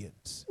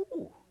disobedience.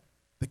 Ooh.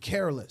 The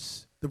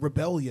careless, the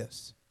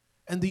rebellious,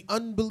 and the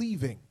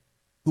unbelieving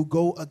who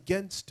go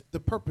against the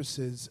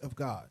purposes of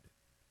God.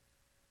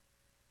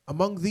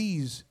 Among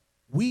these,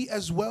 we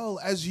as well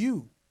as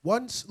you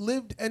once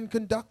lived and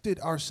conducted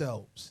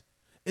ourselves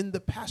in the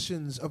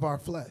passions of our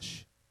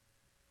flesh,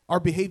 our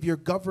behavior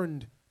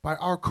governed by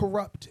our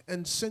corrupt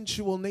and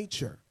sensual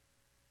nature,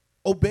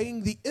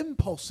 obeying the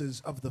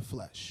impulses of the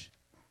flesh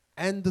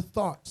and the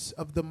thoughts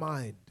of the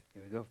mind.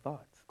 Here we go,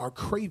 thoughts. Our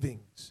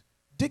cravings,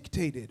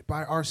 dictated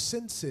by our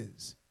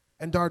senses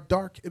and our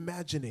dark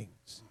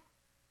imaginings.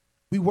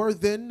 We were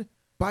then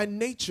by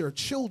nature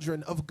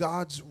children of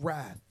God's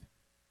wrath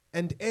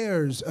and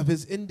heirs of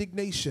his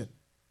indignation,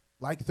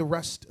 like the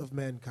rest of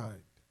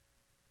mankind.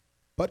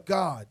 But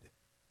God,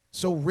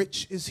 so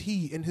rich is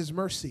he in his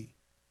mercy,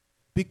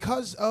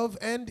 because of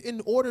and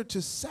in order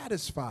to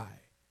satisfy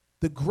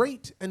the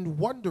great and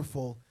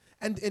wonderful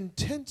and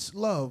intense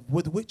love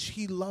with which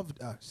he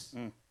loved us,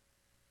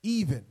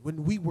 even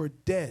when we were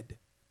dead,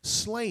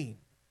 slain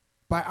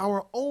by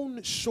our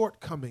own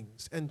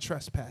shortcomings and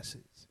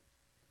trespasses.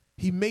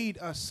 He made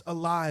us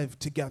alive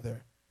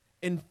together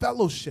in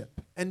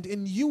fellowship and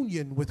in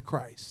union with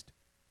Christ.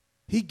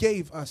 He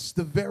gave us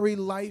the very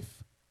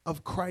life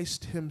of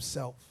Christ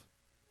himself,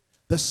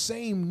 the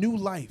same new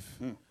life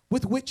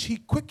with which he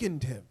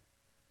quickened him.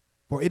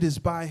 For it is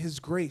by his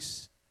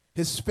grace,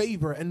 his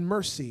favor and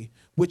mercy,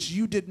 which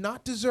you did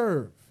not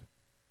deserve,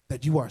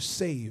 that you are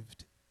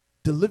saved,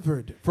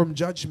 delivered from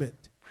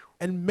judgment,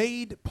 and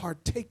made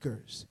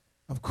partakers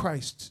of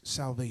Christ's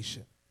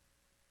salvation.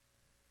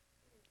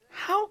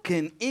 How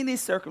can any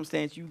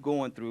circumstance you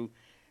going through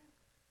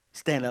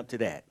stand up to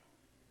that?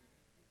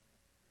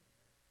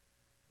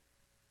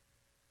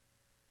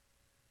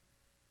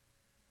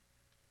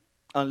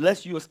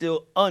 Unless you are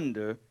still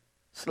under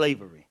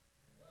slavery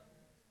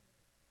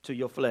to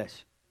your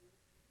flesh.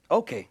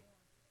 Okay.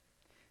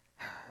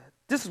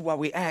 This is why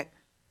we act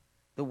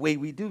the way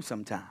we do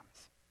sometimes.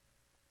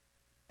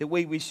 The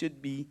way we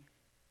should be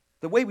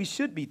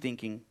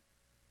thinking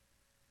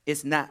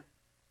is not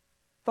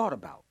thought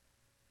about.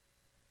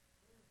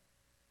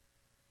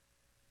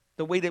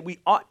 The way that we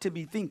ought to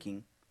be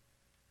thinking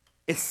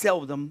is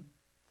seldom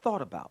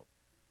thought about.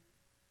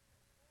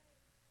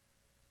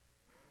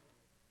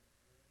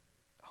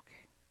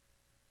 Okay.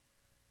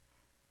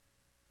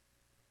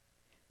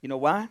 You know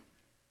why?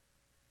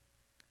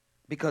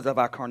 Because of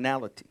our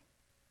carnality.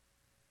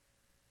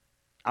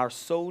 Our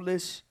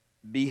soulish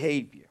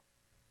behavior,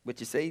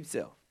 which is saved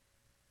self.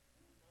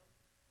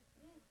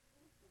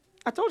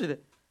 I told you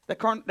that.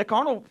 The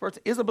carnal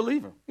person is a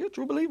believer. He's a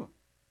true believer.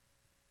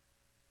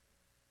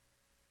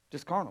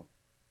 Just carnal.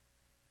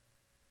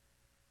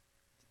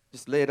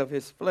 Just led of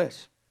his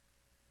flesh.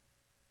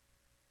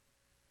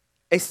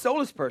 A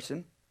soulless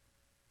person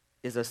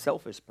is a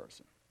selfish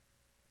person.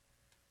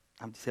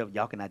 I'm just telling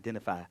y'all can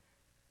identify.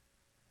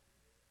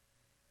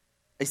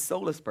 A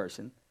soulless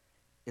person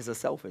is a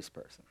selfish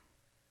person.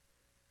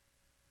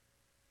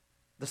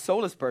 The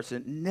soulless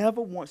person never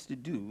wants to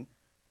do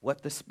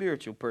what the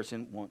spiritual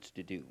person wants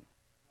to do.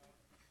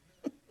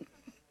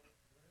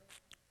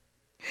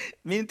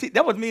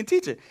 That was me and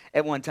teacher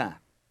at one time.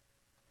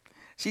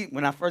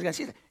 When I first got,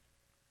 she said,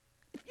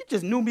 if you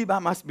just knew me by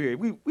my spirit,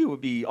 we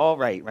would be all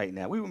right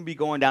now. We wouldn't be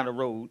going down the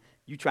road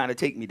you trying to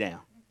take me down.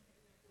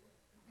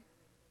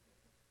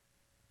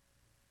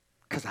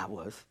 Because I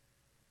was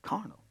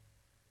carnal.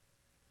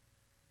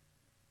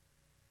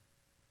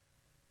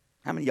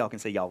 How many of y'all can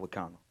say y'all were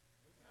carnal?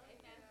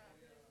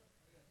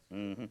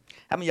 Mm-hmm.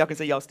 How many of y'all can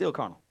say y'all still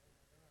carnal?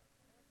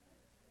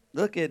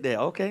 Look at that.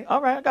 Okay.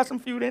 All right. I got some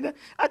few in there.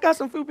 I got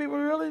some few people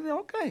really.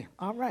 Okay.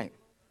 All right.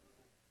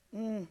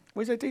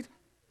 What's that, teacher?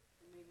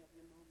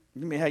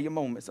 You may have your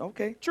moments.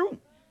 Okay. True.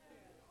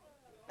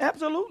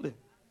 Absolutely.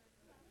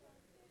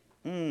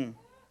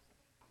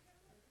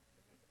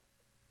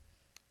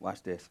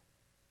 Watch this.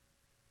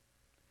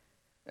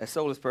 A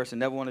soulless person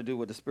never want to do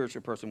what the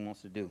spiritual person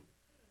wants to do.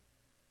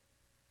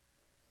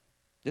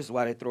 This is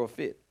why they throw a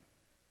fit.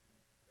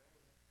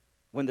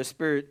 When the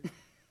Spirit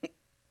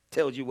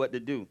tells you what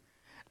to do.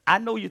 I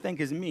know you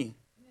think it's me,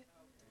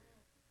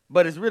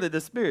 but it's really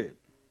the Spirit.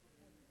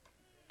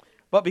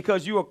 But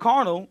because you are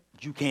carnal,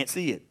 you can't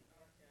see it.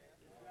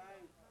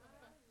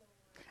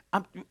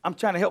 I'm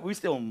trying to help. We're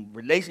still in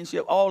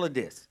relationship, all of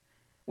this.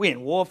 We're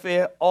in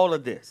warfare, all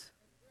of this.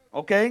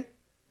 Okay?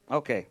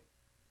 Okay.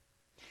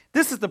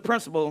 This is the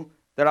principle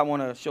that I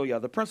want to show you.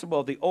 The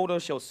principle of the older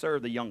shall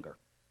serve the younger.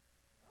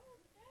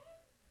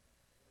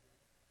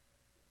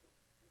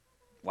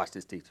 Watch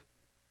this, teacher.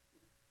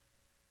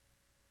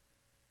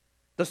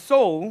 The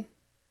soul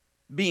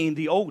being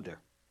the older.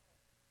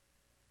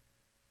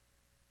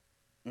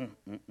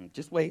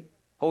 Just wait.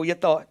 Hold your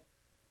thought.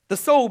 The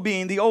soul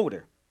being the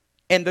older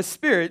and the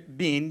spirit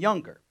being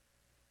younger.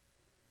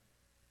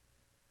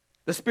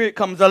 The spirit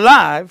comes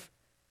alive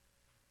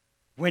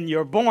when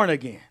you're born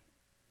again.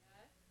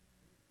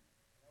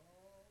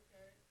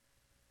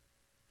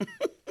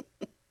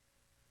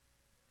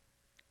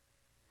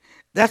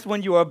 That's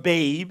when you're a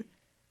babe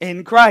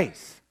in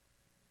Christ.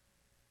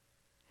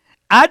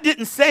 I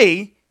didn't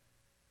say,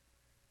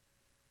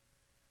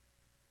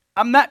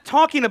 I'm not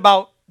talking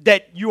about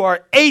that you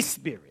are a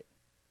spirit.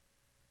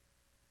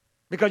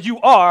 Because you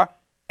are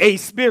a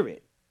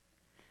spirit.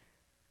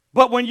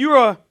 But when you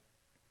are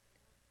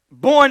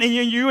born and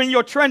you're in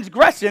your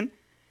transgression,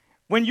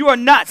 when you are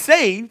not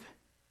saved,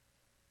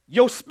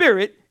 your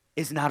spirit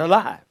is not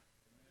alive.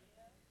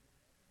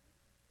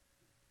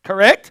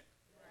 Correct?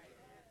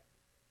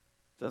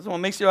 So I just want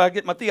to make sure I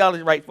get my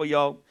theology right for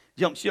y'all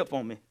jump ship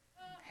on me.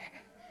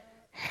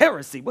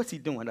 Heresy. What's he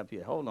doing up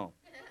here? Hold on.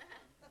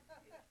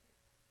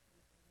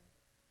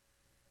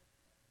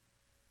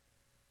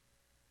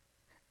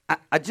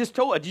 I just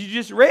told you,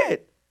 just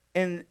read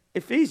in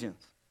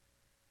Ephesians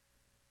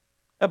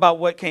about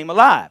what came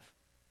alive.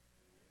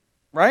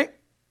 Right?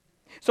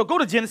 So go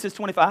to Genesis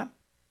 25,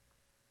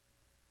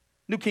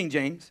 New King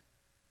James,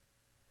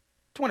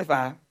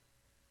 25,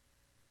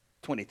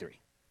 23.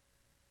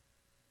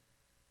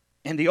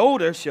 And the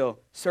older shall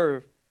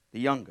serve the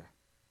younger.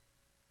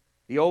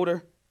 The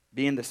older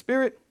being the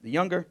spirit, the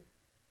younger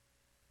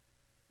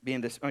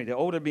being the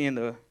older being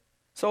the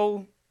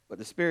soul, but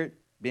the spirit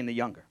being the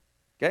younger.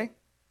 Okay?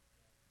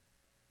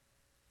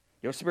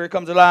 Your spirit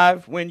comes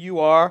alive when you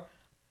are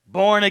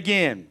born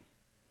again.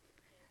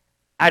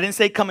 I didn't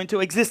say come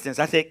into existence.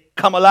 I said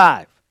come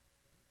alive.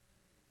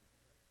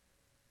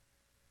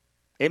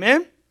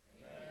 Amen? Amen.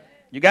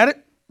 You got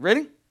it?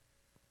 Ready?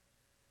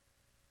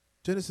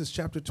 Genesis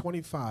chapter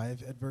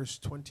 25 at verse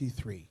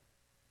 23.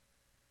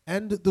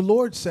 And the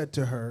Lord said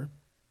to her,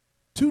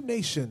 2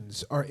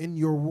 nations are in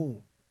your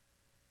womb,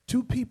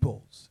 2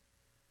 peoples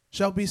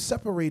shall be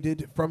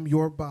separated from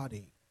your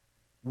body.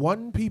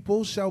 One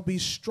people shall be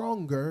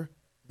stronger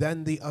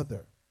than the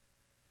other,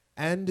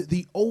 and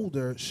the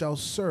older shall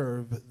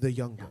serve the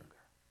younger.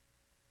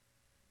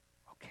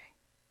 Okay.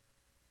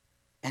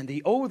 And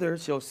the older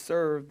shall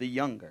serve the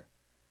younger.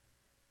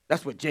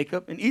 That's with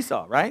Jacob and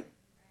Esau, right?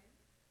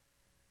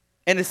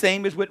 And the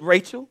same is with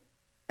Rachel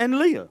and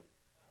Leah.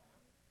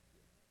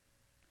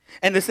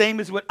 And the same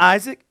is with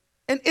Isaac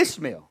and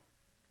Ishmael.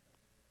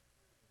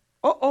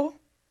 Uh-oh.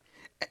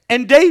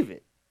 And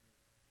David.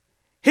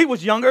 He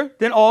was younger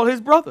than all his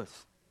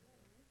brothers.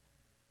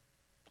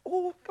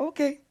 Oh,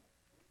 okay.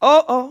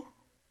 Uh-oh.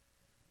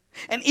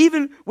 And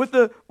even with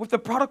the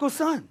prodigal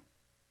son.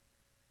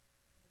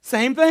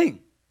 Same thing.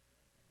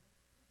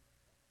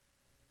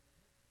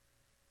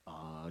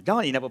 Y'all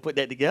ain't never put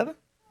that together.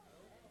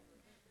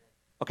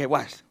 Okay,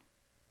 watch.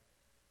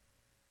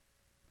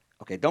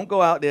 Okay, don't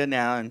go out there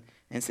now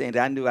and saying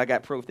that I knew I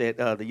got proof that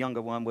the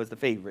younger one was the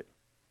favorite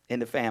in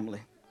the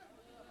family.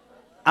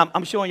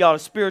 I'm showing y'all a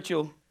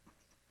spiritual.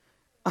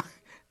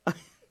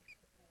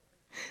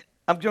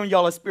 I'm showing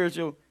y'all a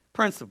spiritual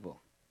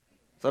principle.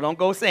 So don't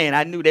go saying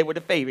I knew they were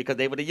the favorite because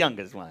they were the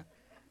youngest one.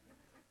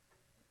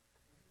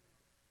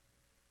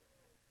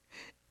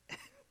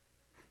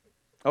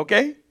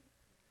 Okay?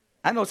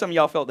 I know some of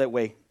y'all felt that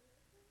way.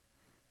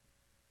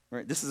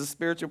 Right? This is a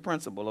spiritual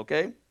principle,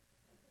 okay?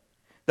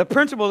 The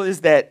principle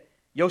is that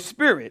your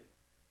spirit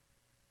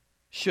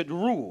should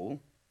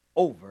rule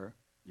over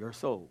your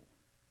soul.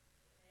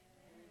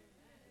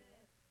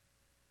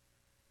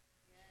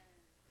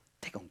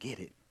 They're going to get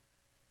it.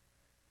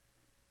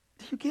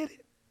 Do you get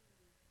it?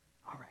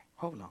 All right,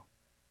 hold on.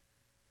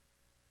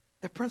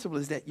 The principle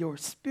is that your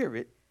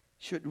spirit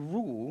should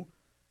rule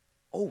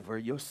over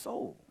your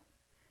soul.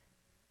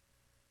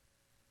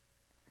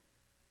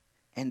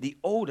 And the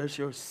older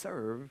shall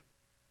serve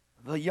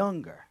the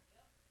younger.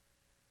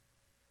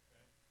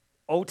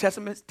 Old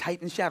Testament's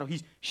type and shadow.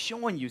 He's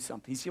showing you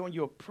something. He's showing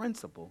you a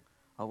principle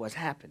of what's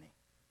happening.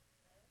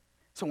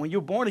 So when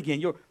you're born again,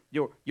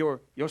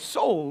 your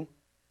soul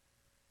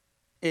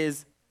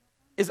is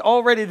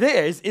already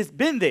there. It's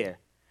been there.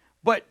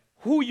 But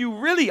who you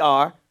really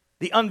are,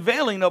 the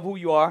unveiling of who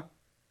you are,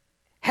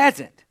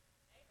 hasn't.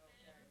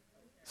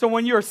 So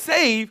when you're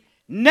saved,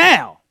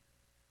 now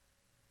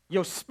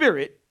your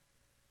spirit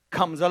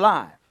comes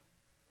alive,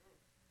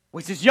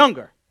 which is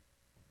younger.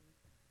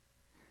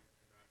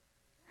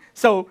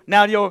 So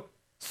now your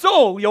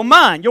soul, your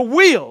mind, your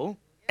will,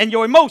 and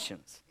your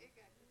emotions.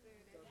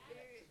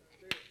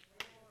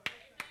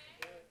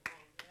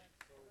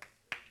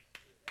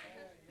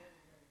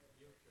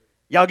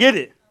 Y'all get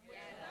it?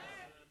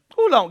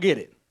 Who don't get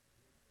it?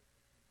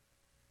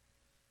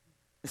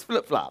 It's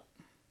flip-flop.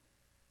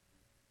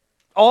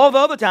 All the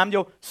other time,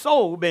 your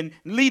soul been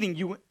leading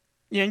you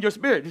in your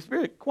spirit. The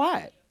spirit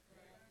quiet.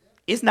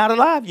 It's not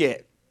alive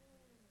yet.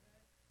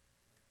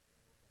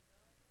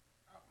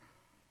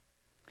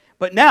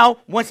 But now,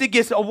 once it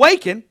gets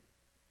awakened,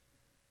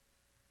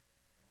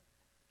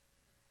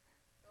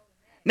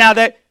 now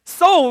that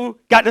soul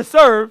got to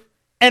serve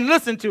and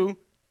listen to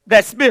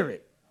that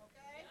spirit.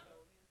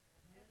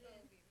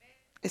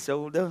 It's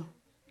older.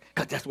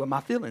 Because that's where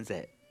my feelings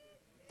at.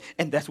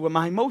 And that's where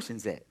my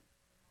emotions at.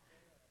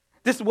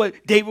 This is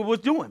what David was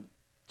doing.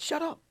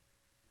 Shut up.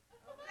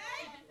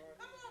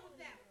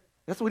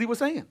 That's what he was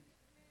saying.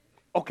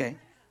 Okay.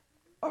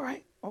 All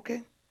right.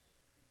 Okay.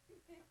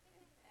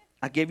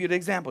 I gave you the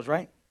examples,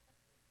 right?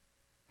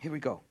 Here we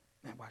go.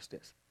 Now watch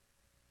this.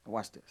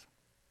 Watch this.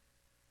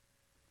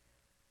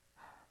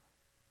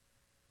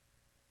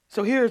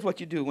 So here's what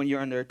you do when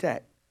you're under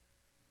attack.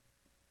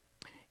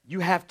 You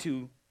have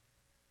to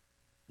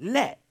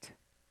let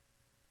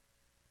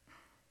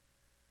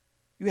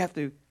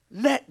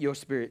your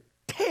spirit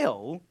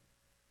tell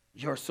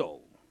your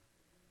soul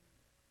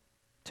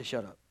to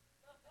shut up.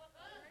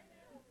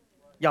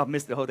 Y'all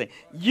missed the whole thing.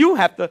 You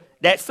have to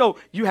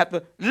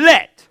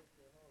let.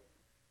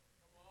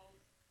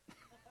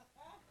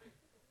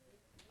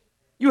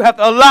 You have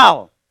to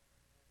allow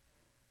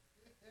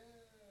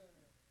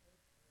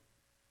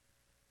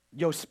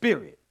your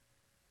spirit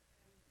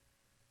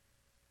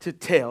to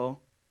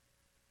tell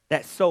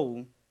that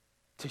soul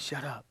to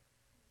shut up.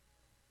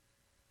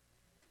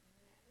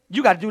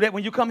 You got to do that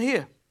when you come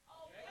here.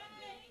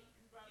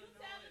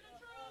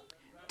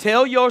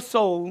 Tell your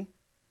soul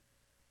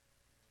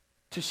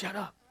to shut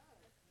up.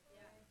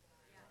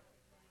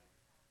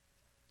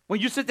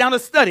 When you sit down to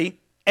study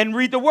and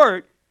read the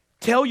word,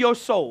 tell your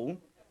soul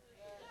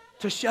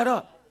to shut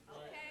up.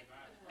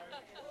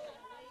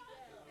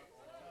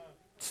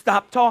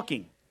 Stop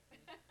talking.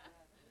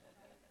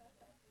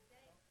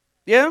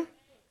 Yeah?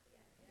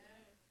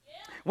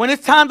 When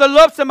it's time to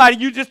love somebody,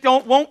 you just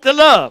don't want to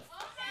love.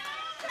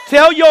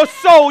 Tell your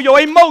soul, your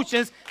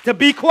emotions, to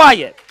be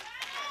quiet.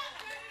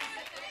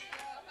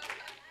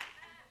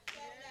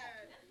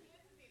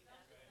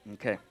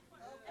 Okay.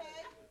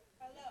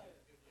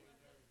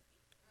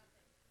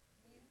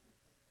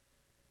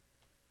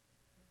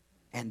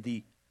 And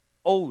the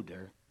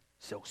older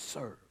shall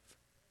serve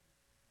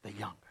the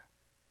younger.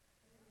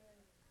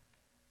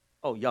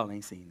 Oh, y'all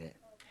ain't seen that.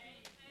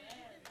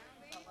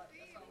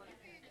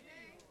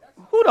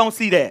 Who don't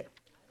see that?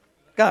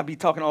 God be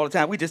talking all the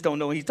time. We just don't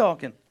know when he's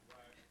talking.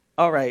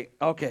 All right,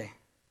 okay.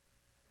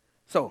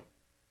 So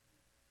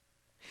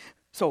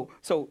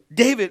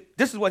David,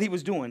 this is what he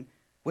was doing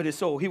with his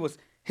soul.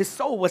 His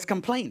soul was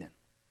complaining.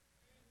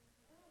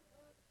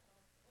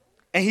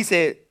 And he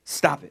said,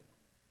 stop it.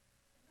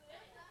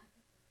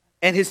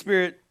 And his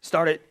spirit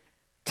started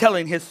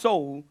telling his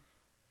soul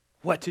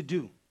what to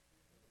do.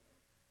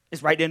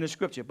 It's right there in the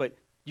scripture, but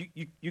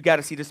you got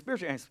to see the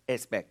spiritual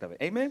aspect of it.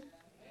 Amen?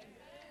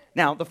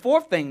 Now, the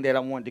fourth thing that I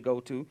wanted to go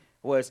to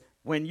was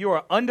when you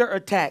are under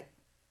attack,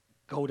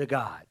 go to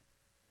God.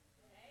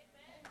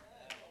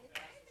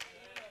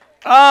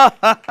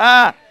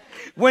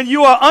 When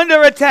you are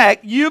under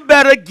attack, you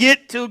better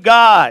get to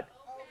God.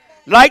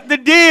 Like the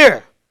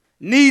deer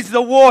needs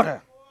the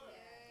water.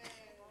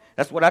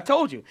 That's what I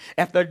told you.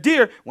 After a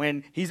deer,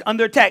 when he's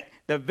under attack,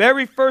 the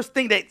very first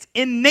thing that's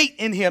innate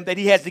in him that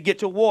he has to get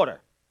to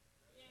water.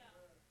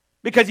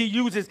 Because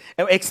he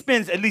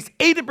expends at least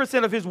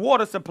 80% of his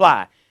water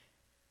supply,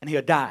 and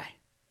he'll die.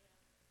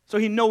 So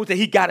he knows that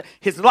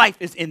his life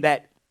is in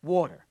that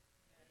water.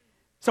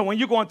 So when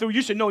you're going through,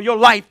 you should know your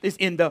life is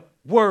in the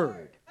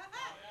Word.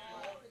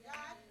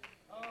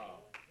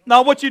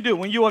 Now, what you do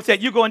when you're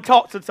upset, you go and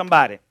talk to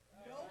somebody.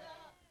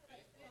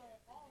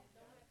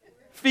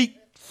 Feet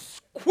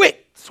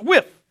quick,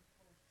 swift.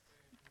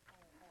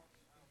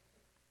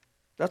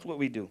 That's what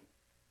we do.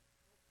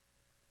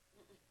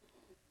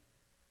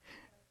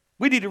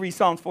 We need to read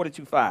Psalms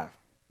 42:5.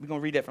 We're going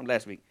to read that from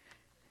last week.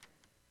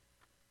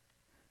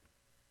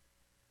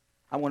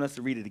 I want us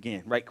to read it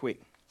again, right quick.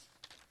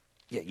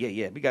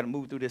 Yeah. We got to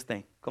move through this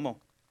thing. Come on.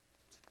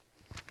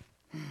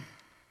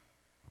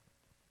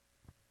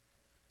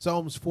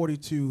 Psalms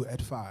 42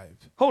 at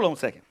 5. Hold on a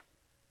second.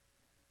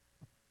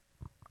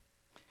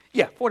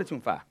 Yeah,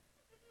 42:5.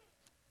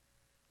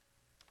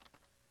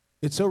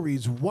 It so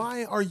reads,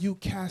 why are you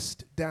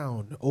cast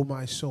down, O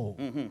my soul?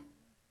 Mm-hmm.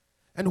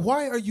 And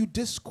why are you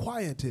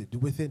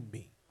disquieted within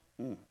me?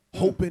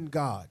 Hope in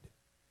God,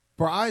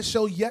 for I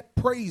shall yet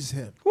praise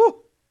him.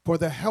 Woo. For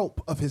the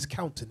help of his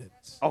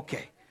countenance.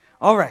 Okay.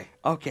 All right.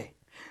 Okay.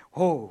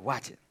 Oh,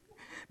 watch it.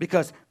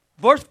 Because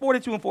verse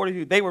 42 and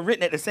 42, they were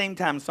written at the same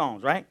time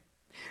Psalms, right?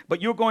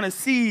 But you're going to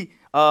see,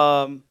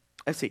 you're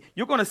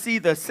going to see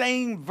the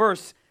same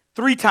verse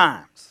 3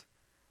 times.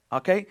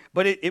 Okay?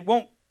 But it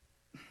won't.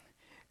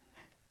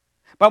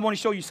 But I want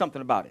to show you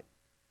something about it.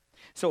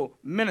 So,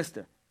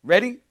 minister,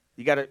 ready?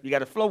 You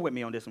gotta flow with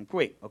me on this one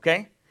quick,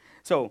 okay?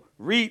 So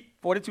read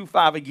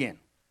 42:5 again.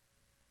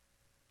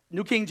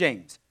 New King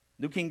James.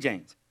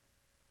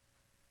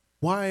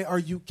 Why are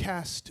you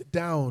cast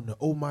down,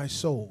 O my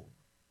soul?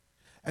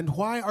 And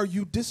why are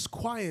you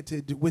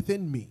disquieted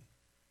within me?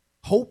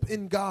 Hope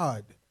in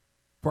God,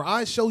 for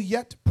I shall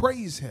yet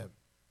praise him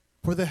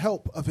for the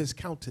help of his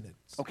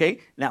countenance. Okay,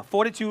 now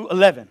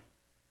 42:11.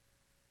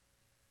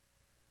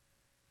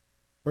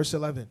 Verse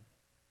 11.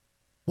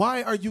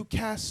 Why are you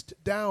cast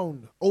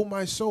down, O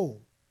my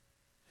soul?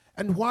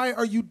 And why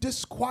are you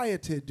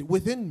disquieted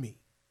within me?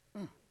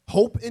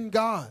 Hope in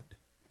God,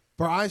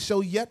 for I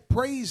shall yet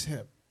praise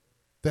him,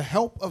 the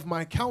help of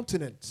my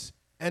countenance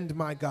and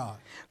my God.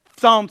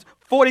 Psalms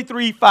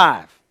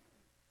 43:5.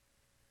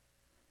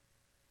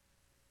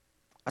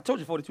 I told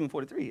you 42 and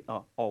 43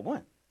 are all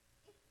one.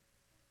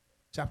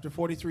 Chapter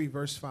 43,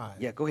 verse 5.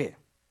 Yeah, go ahead.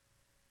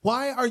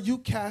 Why are you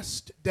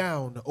cast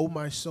down, O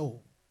my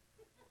soul?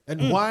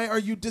 And why are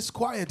you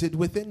disquieted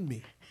within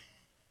me?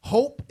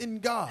 Hope in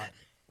God,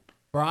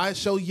 for I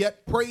shall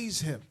yet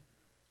praise him,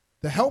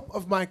 the help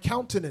of my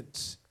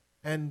countenance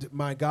and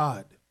my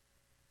God.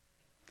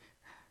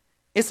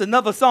 It's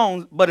another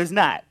song, but it's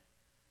not.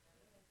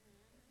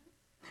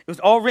 It was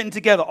all written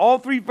together. All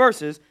 3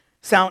 verses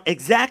sound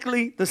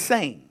exactly the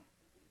same,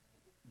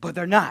 but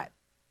they're not.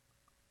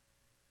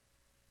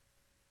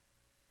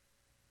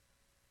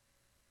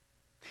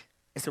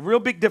 It's a real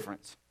big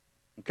difference,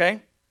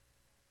 okay?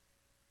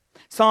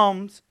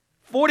 Psalms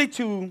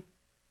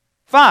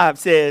 42:5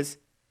 says,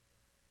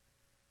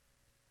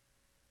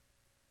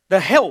 the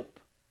help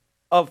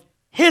of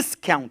his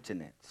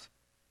countenance.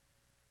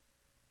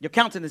 Your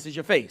countenance is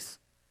your face.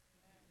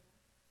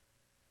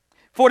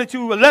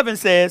 42:11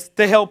 says,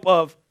 the help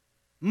of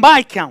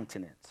my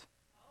countenance.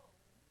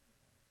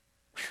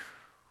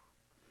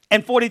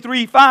 And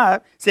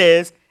 43:5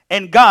 says,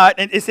 and God,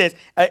 and it says,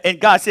 and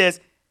God says,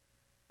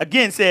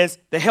 again says,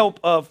 the help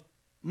of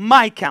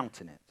my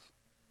countenance.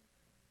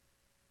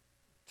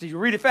 So you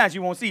read it fast,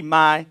 you won't see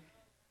my,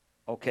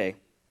 okay,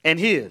 and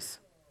his.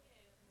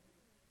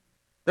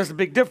 That's a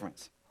big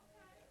difference.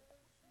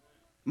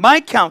 My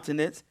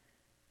countenance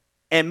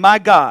and my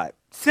God.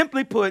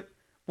 Simply put,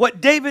 what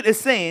David is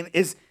saying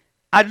is,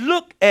 I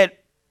look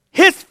at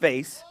his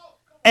face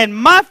and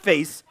my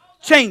face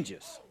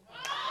changes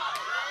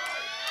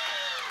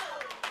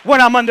when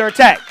I'm under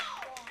attack.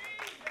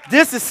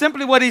 This is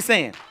simply what he's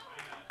saying.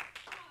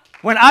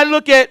 When I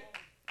look at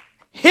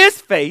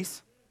his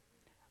face,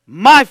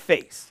 my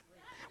face.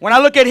 When I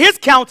look at his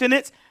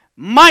countenance,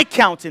 my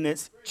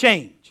countenance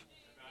change.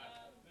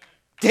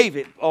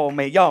 David, oh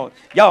man,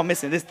 y'all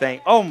missing this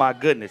thing. Oh my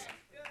goodness.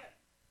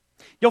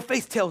 Your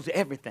face tells you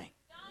everything.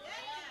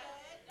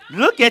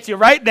 Look at you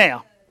right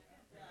now.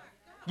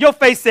 Your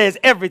face says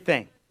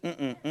everything.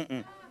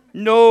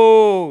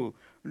 No.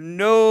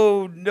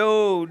 Your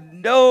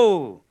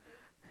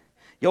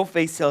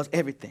face tells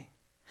everything.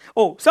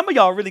 Oh, some of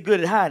y'all are really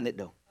good at hiding it,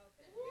 though.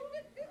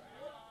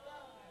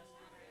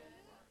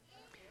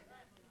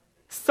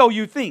 So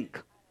you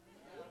think.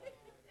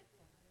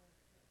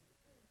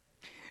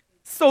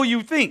 So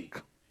you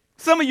think.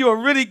 Some of you are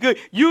really good.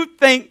 You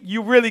think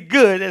you're really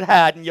good at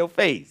hiding your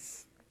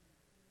face.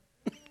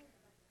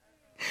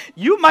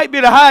 You might be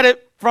able to hide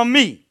it from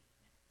me.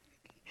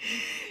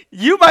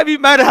 You might be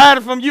able to hide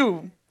it from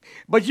you,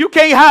 but you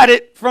can't hide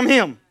it from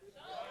him.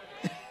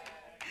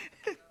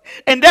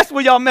 And that's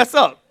where y'all mess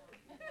up.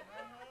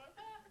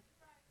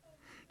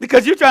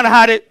 Because you're trying to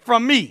hide it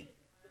from me.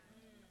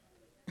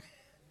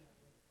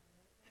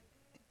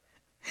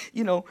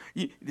 You know,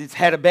 you just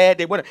had a bad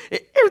day.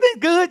 Everything's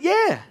good,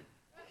 yeah.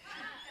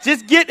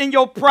 Just get in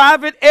your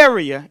private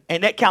area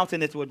and that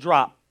countenance will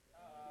drop.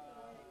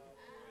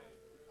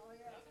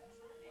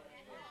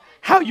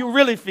 How you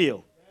really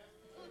feel.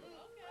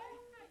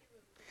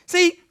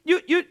 See,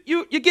 you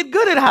get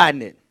good at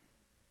hiding it.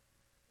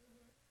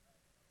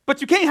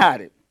 But you can't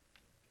hide it.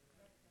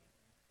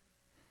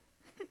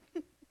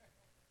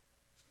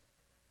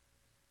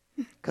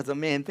 Because a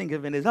man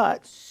thinketh in his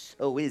heart,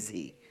 so is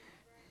he.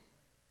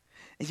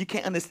 And you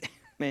can't understand,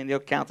 man, your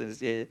countenance,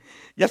 yeah.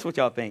 That's what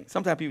y'all think.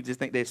 Sometimes people just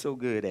think they're so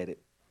good at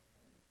it.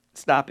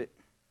 Stop it.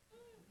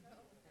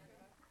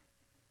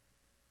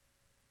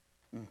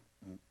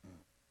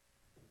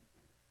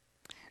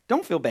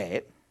 Don't feel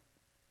bad.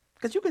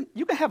 Because you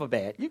can have a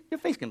bad, your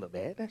face can look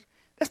bad.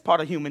 That's part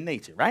of human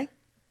nature, right?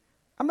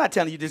 I'm not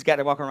telling you just got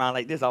to walk around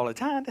like this all the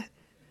time.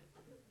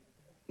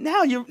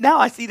 Now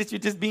I see that you're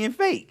just being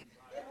fake.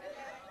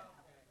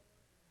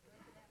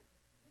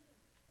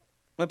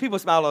 When people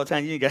smile all the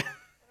time, you ain't got.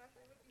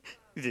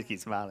 You just keep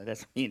smiling.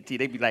 That's ENT.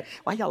 They be like,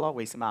 "Why y'all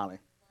always smiling?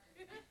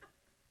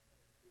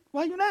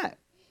 Why you not?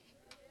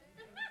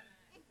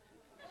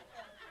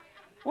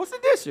 What's the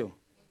issue?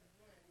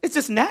 It's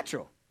just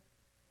natural.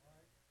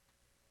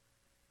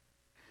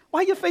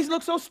 Why your face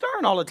look so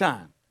stern all the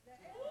time?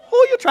 Who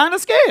are you trying to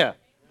scare?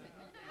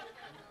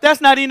 That's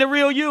not even the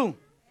real you.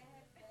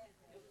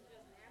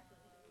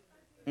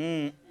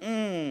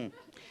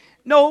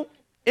 No,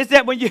 it's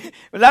that when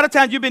a lot of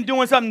times you've been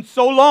doing something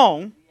so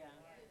long.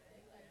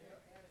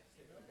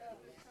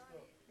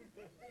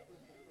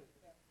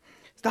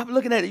 Stop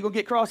looking at it. You're going to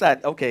get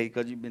cross-eyed. Okay,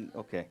 because you've been,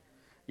 okay.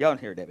 Y'all didn't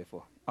hear that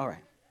before. All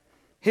right.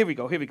 Here we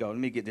go. Let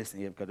me get this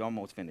in here because I'm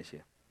almost finished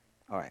here.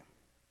 All right.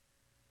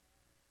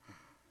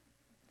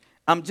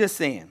 I'm just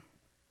saying,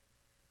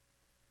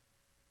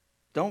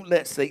 don't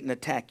let Satan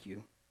attack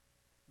you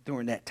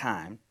during that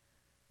time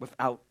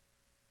without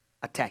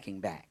attacking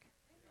back.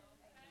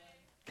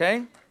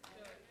 Okay?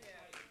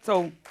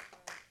 So,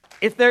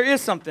 if there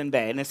is something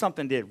bad and if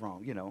something did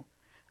wrong,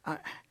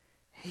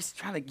 he's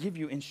trying to give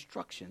you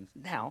instructions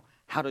now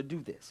how to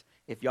do this.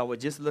 If y'all would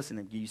just listen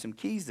and give you some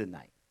keys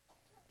tonight.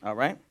 All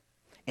right?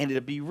 And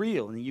it'll be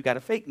real and you got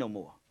to fake no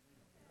more.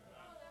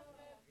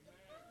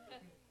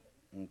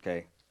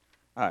 Okay.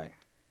 All right.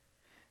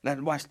 Now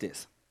watch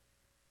this.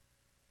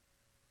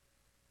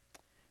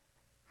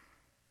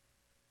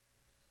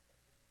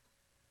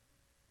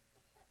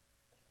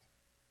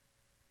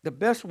 The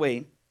best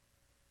way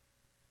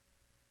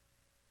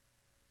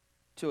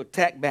to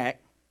attack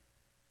back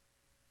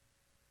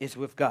is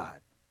with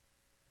God.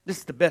 This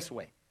is the best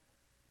way.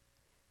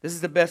 This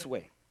is the best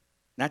way.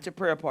 Not your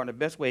prayer partner. The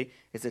best way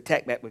is to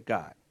attack back with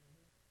God.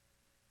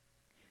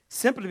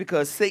 Simply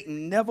because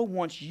Satan never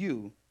wants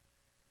you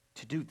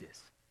to do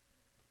this.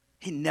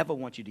 He never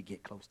wants you to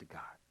get close to God.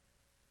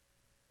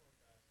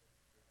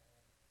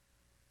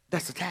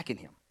 That's attacking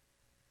him.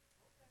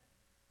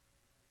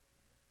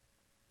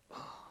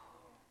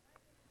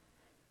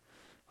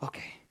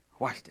 Okay,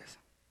 watch this.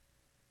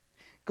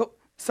 Go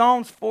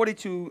Psalms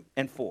 42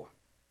 and 4.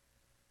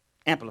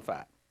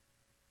 Amplified.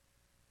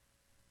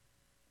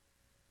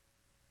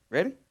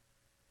 Ready?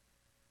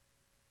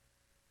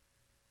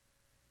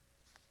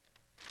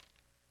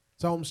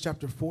 Psalms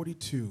chapter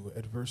 42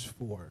 at verse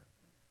 4.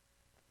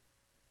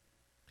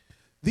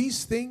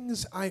 These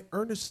things I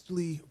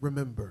earnestly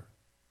remember,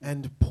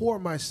 and pour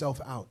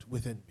myself out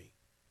within me.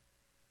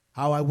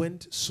 How I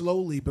went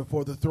slowly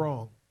before the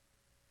throng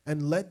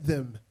and led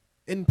them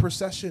in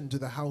procession to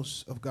the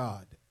house of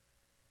God,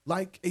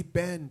 like a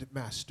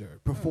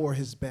bandmaster before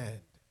his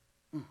band,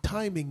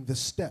 timing the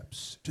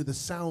steps to the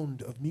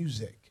sound of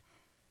music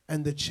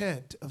and the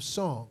chant of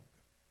song,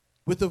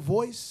 with a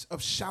voice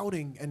of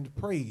shouting and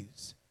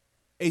praise,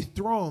 a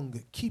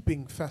throng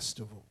keeping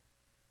festival.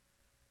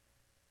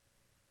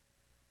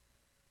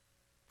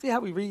 See how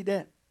we read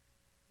that?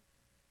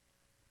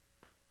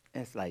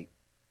 It's like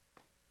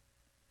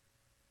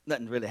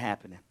nothing's really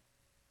happening.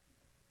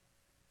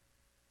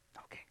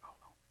 Okay, hold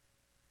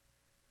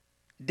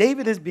on.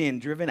 David is being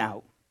driven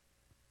out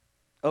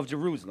of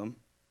Jerusalem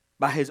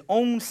by his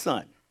own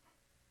son.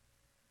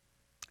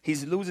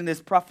 He's losing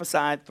his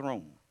prophesied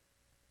throne.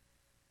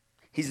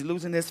 He's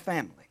losing his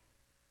family.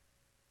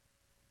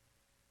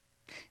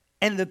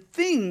 And the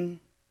thing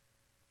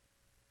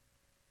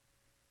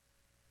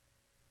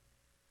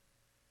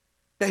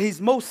that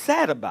he's most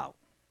sad about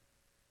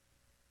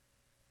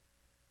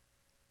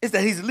is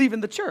that he's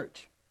leaving the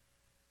church,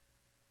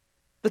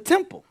 the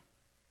temple.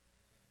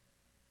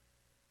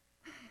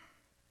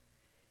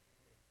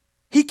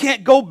 He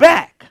can't go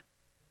back.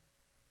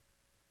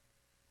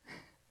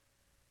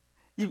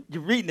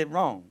 You're reading it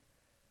wrong.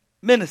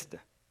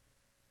 Minister,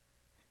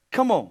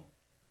 come on.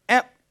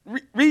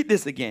 Read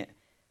this again.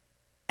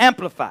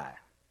 Amplify.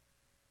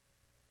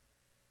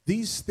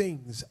 These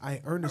things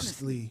I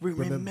earnestly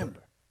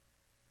remember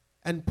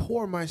and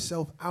pour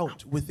myself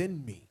out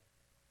within me.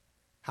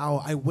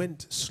 How I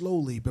went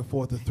slowly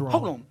before the throne.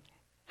 Hold on.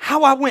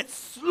 How I went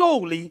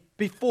slowly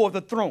before the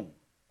throne.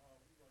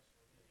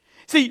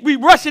 See, we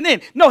rushing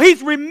in. No,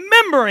 he's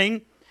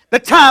remembering the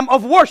time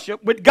of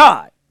worship with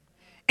God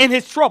in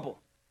his trouble.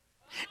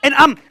 And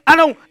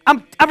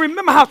I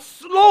remember how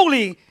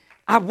slowly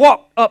I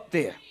walked up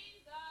there.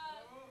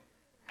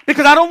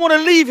 Because I don't want to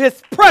leave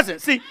his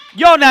presence. See,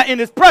 you're not in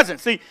his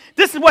presence. See,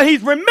 this is what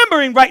he's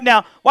remembering right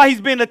now while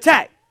he's being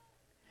attacked.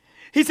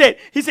 He said,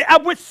 I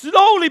went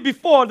slowly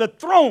before the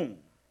throne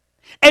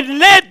and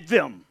led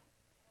them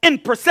in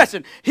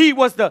procession. He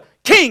was the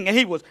king and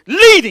he was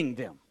leading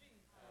them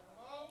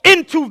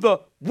into the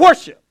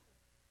worship.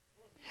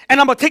 And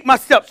I'm going to take my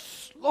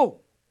steps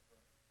slow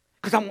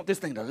because I want this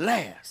thing to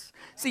last.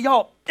 See,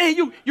 y'all, hey,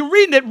 you're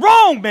reading it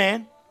wrong,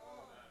 man.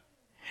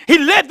 He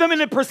led them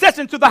in a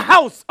procession to the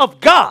house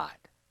of God.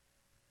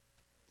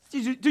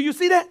 Do you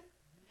see that?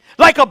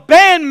 Like a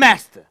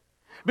bandmaster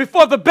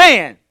before the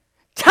band,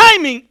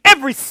 timing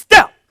every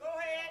step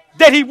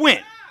that he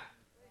went.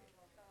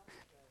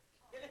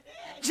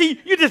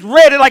 See, you just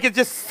read it like it's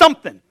just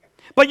something,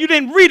 but you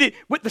didn't read it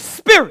with the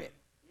spirit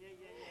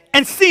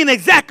and seeing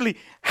exactly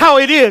how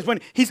it is when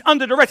he's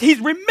under duress.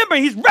 He's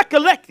remembering, he's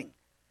recollecting.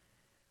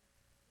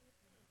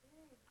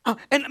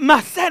 And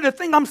the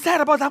thing I'm sad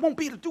about is I won't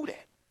be able to do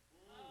that.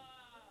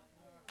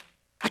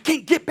 I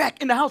can't get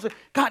back in the house of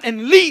God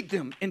and lead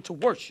them into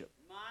worship.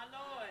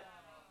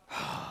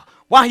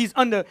 While he's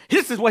under,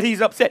 this is what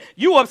he's upset.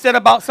 You upset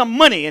about some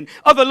money and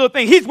other little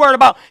things. He's worried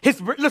about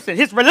his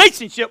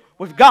relationship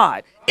with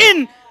God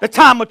in the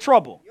time of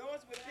trouble.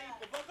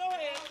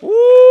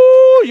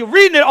 Ooh, you're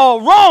reading it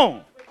all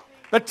wrong.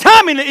 The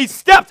timing of each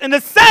steps and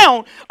the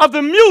sound of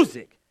the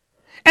music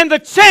and the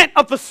chant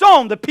of the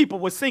song the people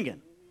were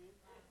singing.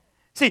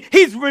 See,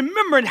 he's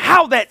remembering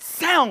how that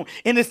sound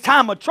in his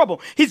time of trouble.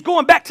 He's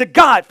going back to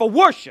God for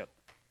worship.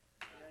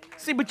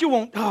 See, but you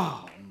won't,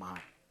 oh my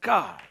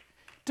God.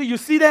 Do you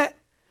see that?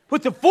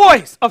 With the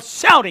voice of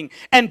shouting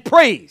and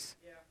praise.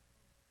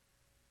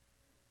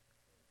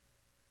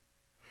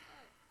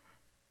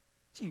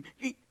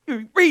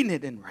 You're reading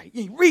it in right.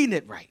 You're reading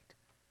it right.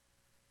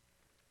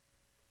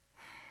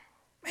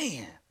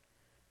 Man.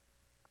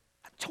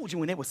 I told you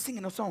when they were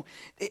singing a song,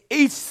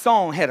 each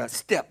song had a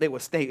step. They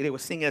would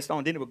sing that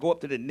song, then they would go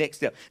up to the next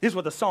step. These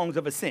were the songs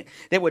of ascent.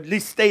 They would at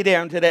least stay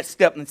there until that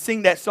step and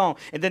sing that song,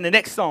 and then the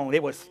next song,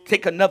 they would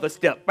take another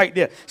step right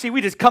there. See,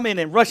 we just come in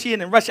and rush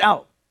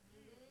out.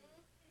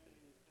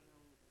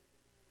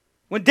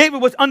 When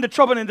David was under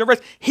trouble and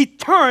duress, he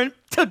turned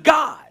to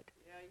God.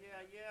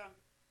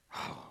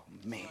 Oh,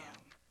 man.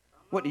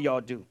 What do y'all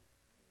do?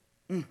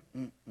 You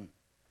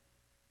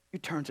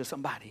turn to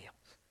somebody else.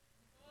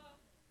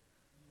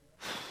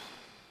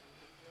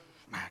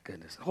 My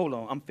goodness. Hold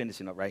on. I'm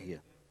finishing up right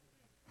here.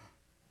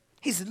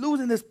 He's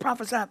losing his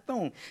prophesied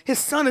throne. His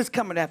son is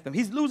coming after him.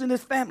 He's losing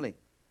his family.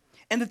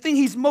 And the thing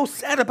he's most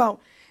sad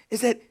about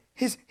is that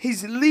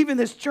he's leaving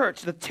his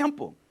church, the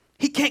temple.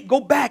 He can't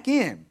go back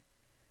in.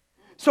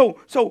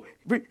 So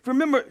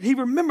remember, he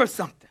remembers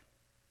something.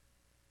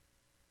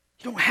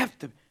 You don't have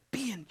to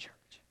be in church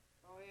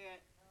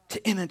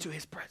to enter into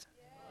his presence.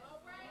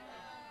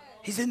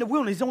 He's in the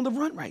wilderness. He's on the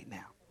run right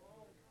now.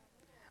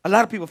 A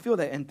lot of people feel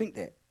that and think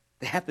that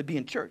they have to be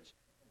in church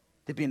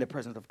to be in the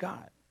presence of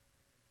God.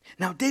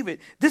 Now, David,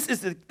 this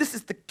is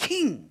the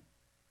king.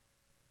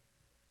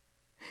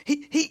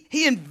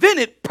 He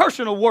invented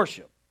personal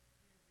worship.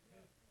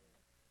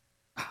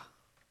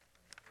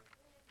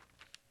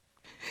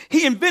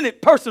 He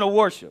invented personal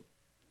worship.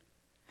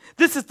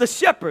 This is the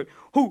shepherd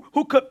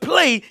who could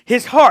play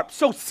his harp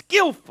so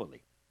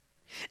skillfully.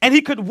 And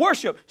he could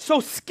worship so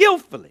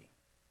skillfully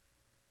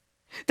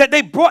that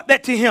they brought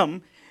that to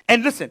him.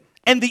 And listen,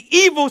 and the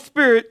evil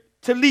spirit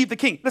to leave the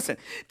king. Listen,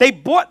 they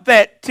brought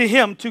that to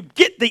him to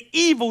get the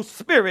evil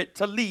spirit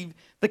to leave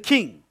the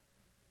king.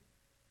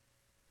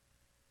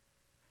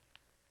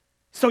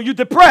 So you're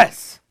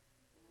depressed.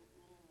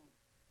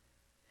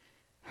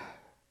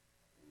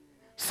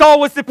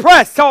 Saul was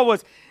depressed. An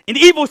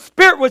evil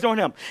spirit was on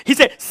him. He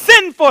said,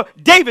 send for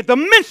David, the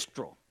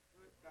minstrel.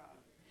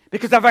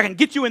 Because if I can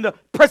get you in the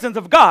presence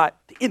of God,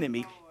 the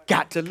enemy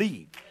got to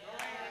leave.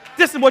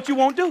 This is what you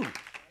won't do.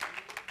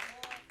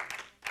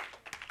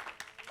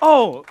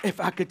 Oh, if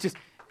I could just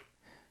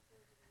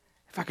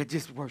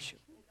worship.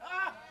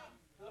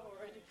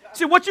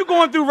 See, what you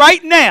going through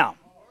right now,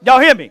 y'all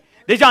hear me?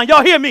 Dejan,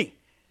 y'all hear me?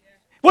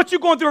 What you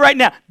going through right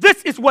now,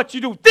 this is what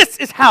you do. This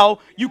is how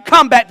you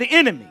combat the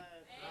enemy.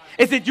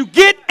 Is that you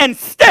get and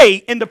stay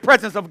in the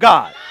presence of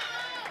God.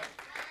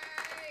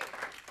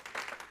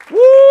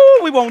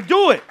 Woo, we won't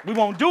do it. We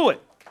won't do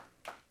it.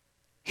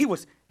 He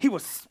was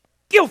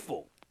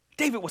skillful.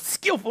 David was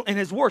skillful in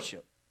his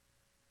worship.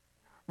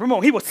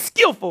 Ramon, he was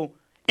skillful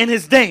in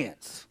his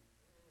dance.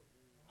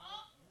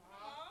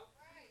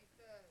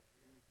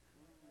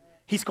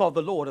 He's called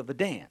the Lord of the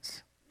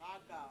dance.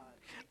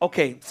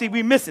 Okay, see,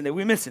 we're missing it.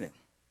 We're missing it.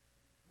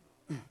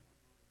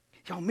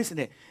 Y'all missing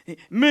it.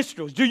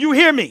 Minstrels, do you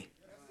hear me?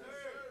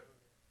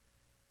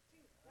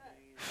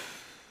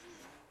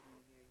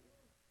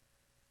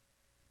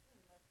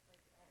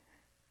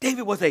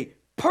 David was a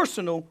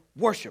personal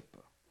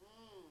worshiper.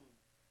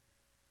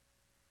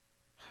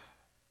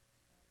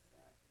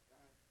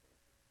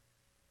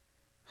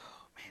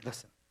 Oh, man,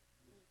 listen.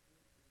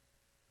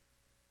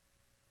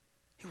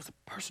 He was a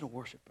personal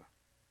worshiper.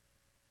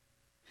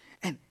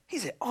 And he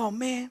said, oh,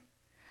 man,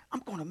 I'm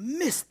going to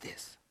miss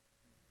this.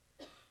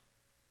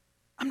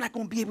 I'm not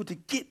going to be able to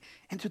get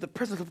into the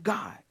presence of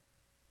God.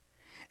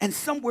 And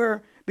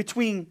somewhere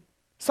between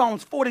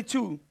Psalms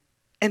 42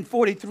 and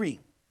 43,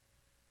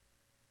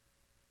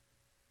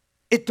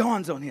 it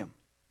dawns on him,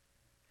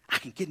 I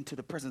can get into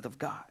the presence of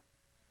God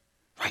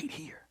right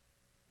here,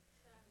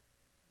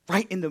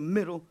 right in the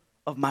middle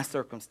of my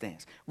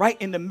circumstance,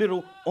 right in the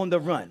middle on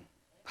the run,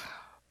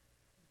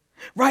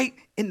 right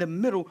in the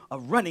middle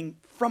of running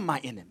from my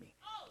enemy.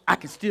 I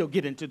can still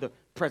get into the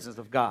presence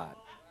of God.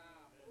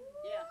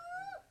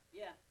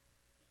 Yeah.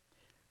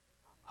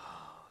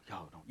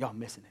 Oh, y'all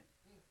missing it.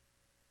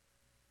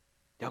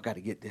 Y'all got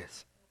to get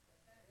this.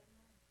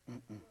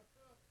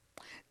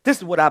 This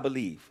is what I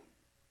believe.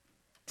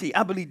 See,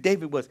 I believe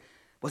David was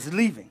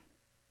leaving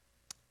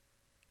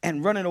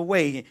and running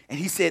away, and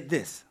he said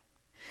this.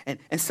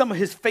 And some of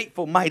his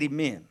faithful, mighty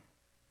men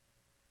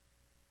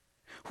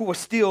who were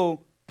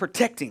still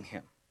protecting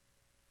him,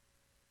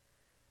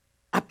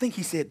 I think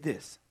he said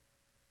this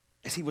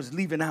as he was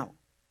leaving out.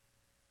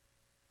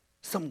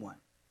 Someone,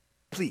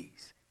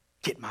 please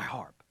get my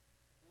harp.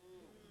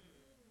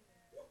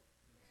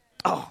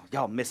 Oh,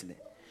 y'all missing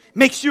it.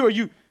 Make sure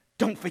you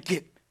don't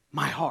forget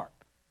my harp.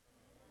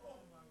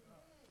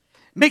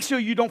 Make sure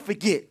you don't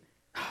forget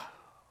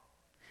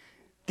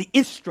the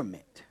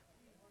instrument.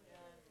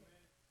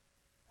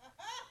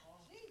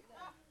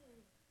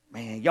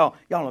 Man, y'all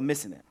are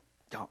missing it.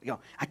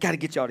 Y'all, I got to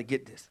get y'all to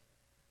get this.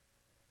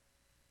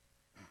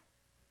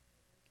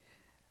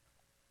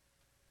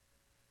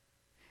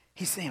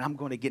 He's saying, I'm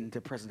going to get into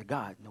the presence of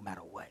God no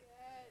matter what.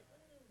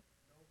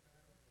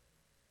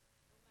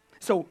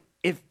 So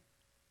if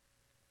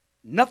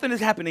nothing is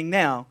happening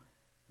now,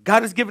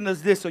 God has given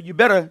us this, so you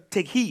better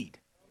take heed.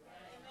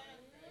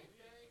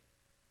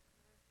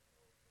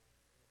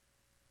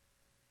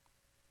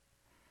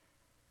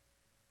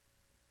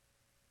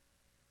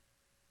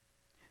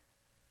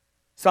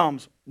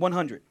 Psalms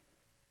 100.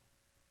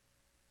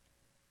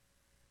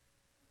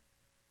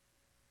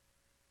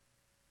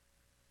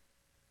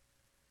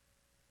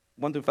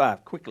 One through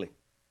 5, quickly.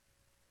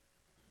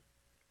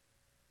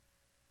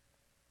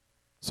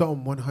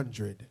 Psalm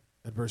 100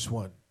 and verse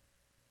 1.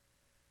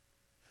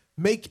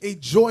 Make a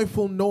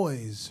joyful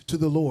noise to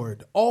the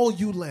Lord, all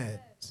you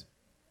lands.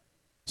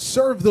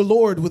 Serve the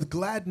Lord with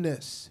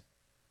gladness.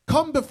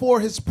 Come before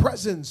his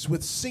presence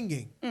with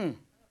singing.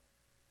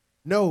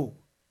 Know,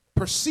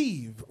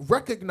 perceive,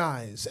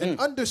 recognize, and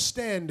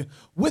understand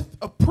with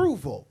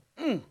approval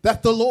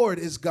that the Lord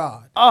is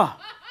God.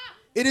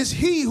 It is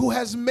he who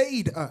has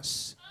made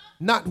us,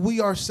 not we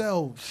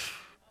ourselves,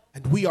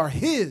 and we are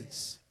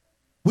his.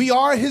 We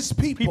are his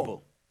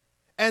people.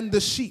 And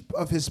the sheep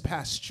of his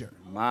pasture.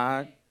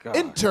 My God.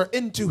 Enter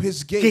into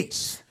his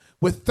gates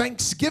with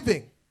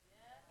thanksgiving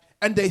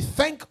and a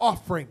thank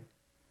offering,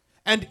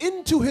 and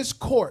into his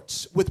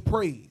courts with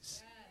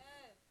praise.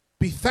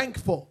 Be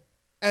thankful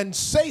and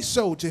say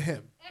so to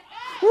him.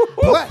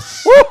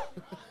 Bless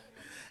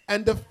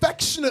and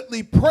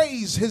affectionately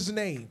praise his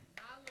name.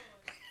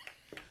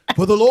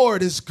 For the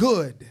Lord is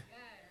good.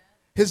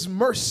 His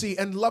mercy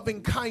and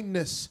loving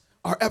kindness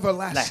are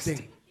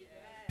everlasting.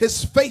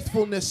 His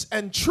faithfulness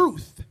and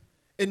truth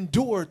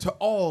endure to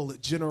all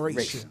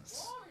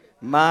generations.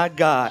 My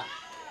God.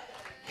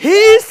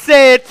 He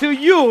said to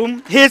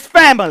you, his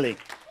family,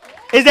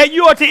 is that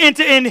you are to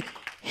enter in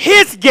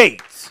his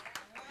gates,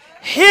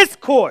 his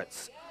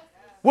courts,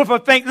 with a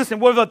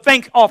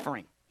thanks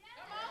offering.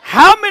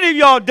 How many of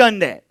y'all done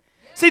that?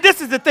 See,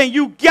 this is the thing.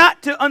 You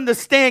got to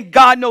understand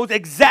God knows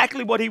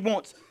exactly what he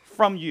wants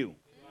from you.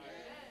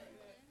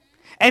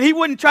 And he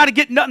wouldn't try to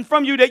get nothing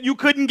from you that you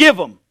couldn't give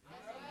him.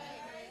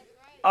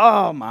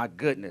 Oh, my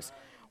goodness.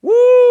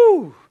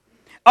 Woo!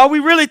 Are we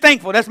really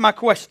thankful? That's my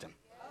question.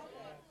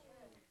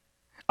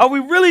 Are we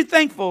really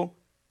thankful?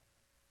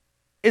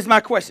 Is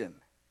my question.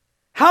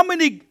 How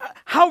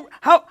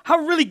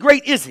really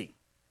great is he?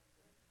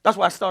 That's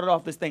why I started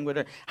off this thing with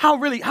her.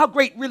 How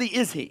great really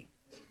is he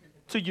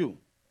to you?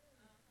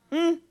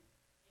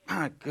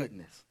 My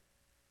goodness.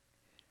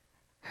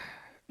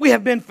 We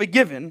have been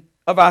forgiven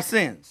of our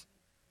sins.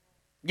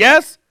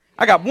 Yes?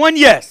 I got one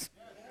yes.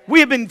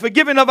 We have been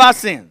forgiven of our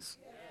sins.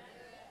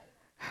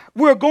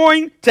 We're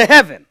going to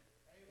heaven.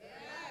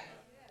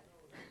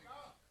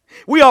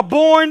 We are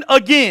born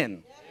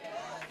again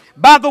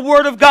by the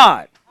word of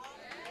God.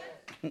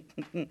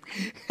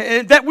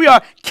 And that we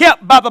are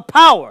kept by the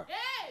power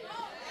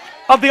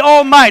of the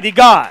Almighty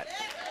God.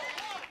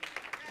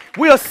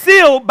 We are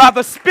sealed by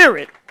the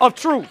Spirit of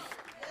truth.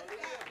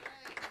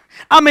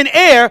 I'm an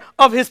heir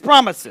of his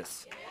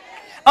promises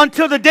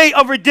until the day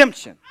of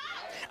redemption.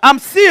 I'm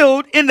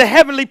sealed in the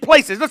heavenly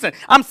places. Listen,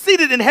 I'm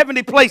seated in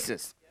heavenly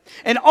places.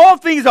 And all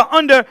things are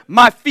under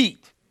my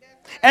feet.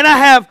 And I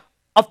have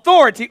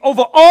authority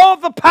over all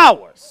the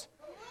powers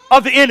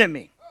of the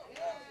enemy.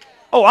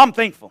 Oh, I'm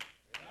thankful.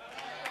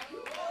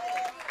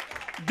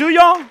 Do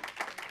y'all?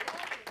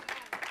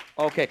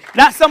 Okay.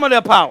 Not some of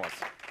their powers.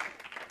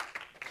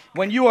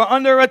 When you are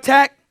under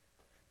attack,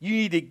 you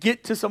need to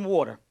get to some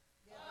water.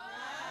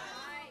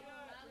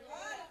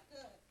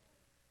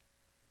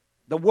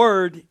 The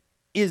word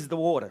is the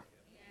water.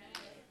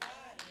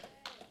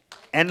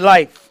 And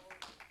life.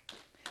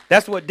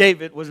 That's what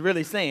David was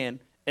really saying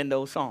in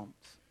those Psalms.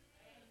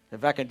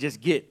 If I can just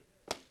get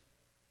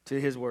to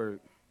his word.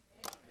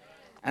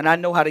 And I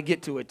know how to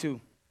get to it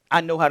too.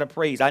 I know how to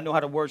praise. I know how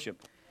to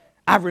worship.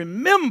 I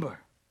remember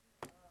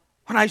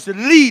when I used to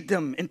lead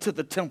them into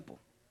the temple.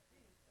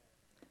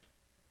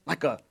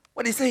 Like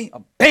what do you say?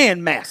 A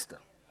bandmaster.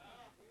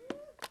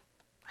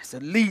 I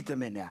said, lead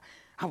them in there.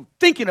 I'm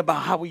thinking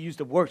about how we used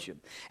to worship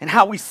and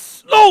how we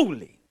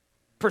slowly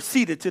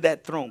proceeded to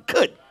that throne.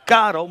 Good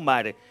God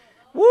Almighty.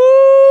 Woo!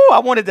 I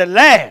wanted to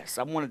last.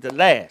 I wanted to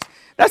last.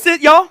 That's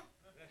it, y'all.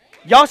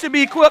 Y'all should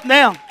be equipped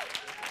now.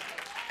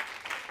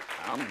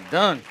 I'm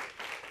done.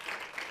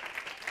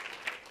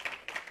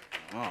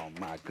 Oh,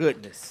 my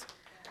goodness.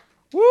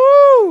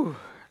 Woo!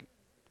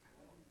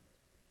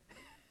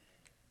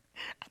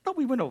 I thought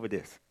we went over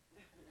this.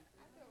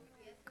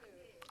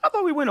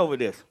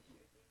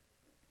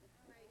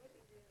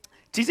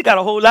 She's got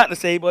a whole lot to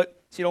say,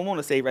 but she don't want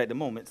to say right at the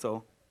moment,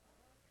 so.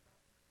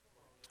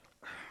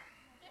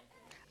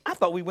 I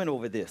thought we went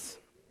over this.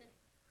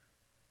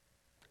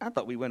 I'm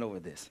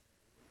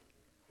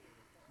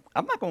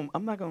not going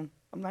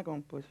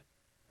to push.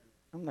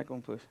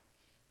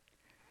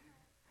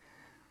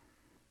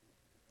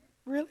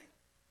 Really?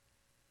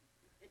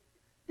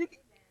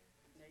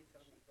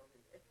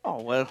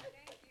 Oh, well,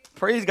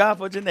 praise God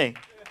for Janae.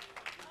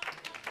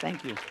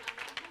 Thank you.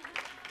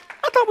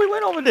 I thought we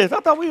went over this. I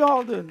thought we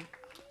all did.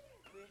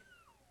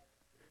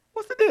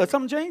 What's the deal?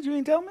 Something changed? You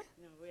didn't tell me? No,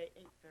 we're at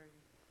 8:30.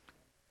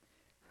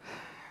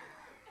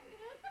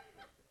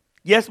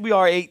 Yes, we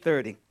are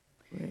 8:30.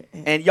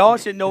 And y'all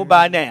should know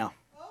by now.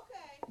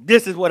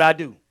 This is what I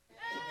do.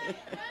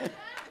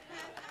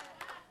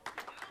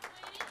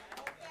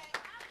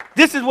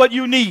 This is what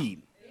you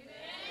need.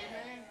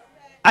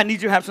 I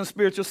need you to have some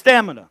spiritual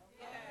stamina.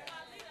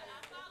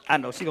 I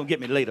know she's going to get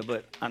me later,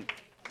 but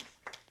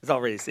it's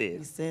already said.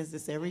 He says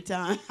this every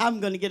time. I'm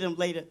going to get him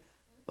later.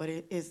 But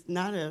it's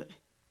not a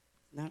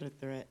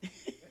threat.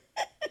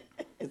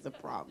 It's a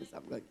promise.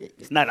 I'm going to get you.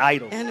 It's not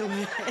idle.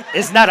 Anyway.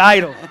 It's not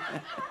idle.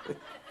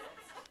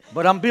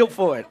 But I'm built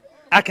for it.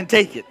 I can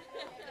take it.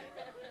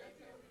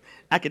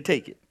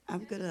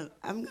 I'm gonna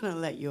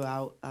let you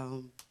out.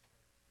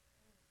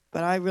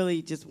 But I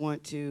really just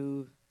want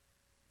to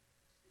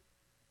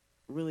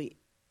really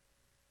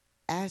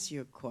ask you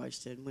a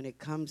question when it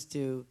comes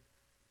to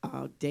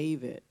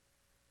David,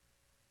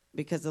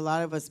 because a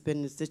lot of us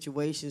been in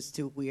situations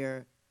to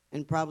where,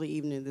 and probably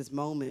even in this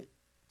moment,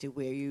 to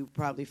where you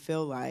probably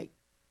feel like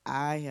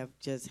I have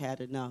just had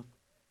enough,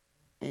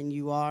 and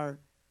you are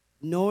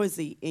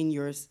noisy in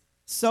your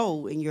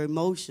soul, in your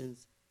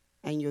emotions,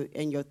 and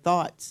your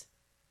thoughts,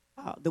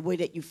 the way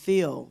that you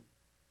feel,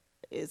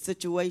 a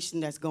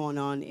situation that's going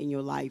on in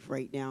your life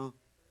right now.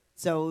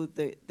 So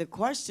the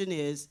question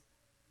is,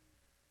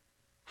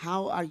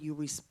 how are you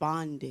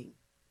responding?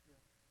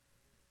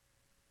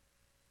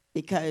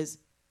 Because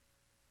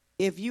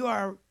if you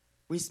are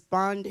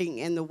responding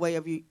in the way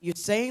of you're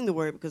saying the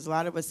word, because a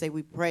lot of us say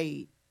we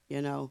prayed,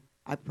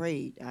 I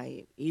prayed,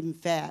 I even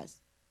fast.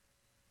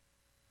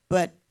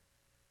 But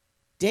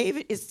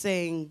David is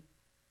saying,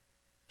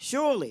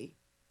 surely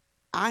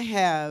I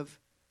have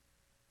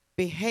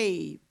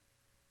behaved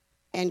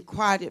and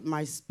quieted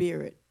my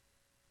spirit.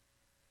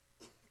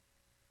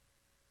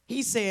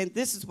 He's saying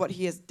this is what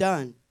he has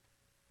done.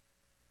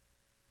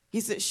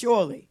 He said,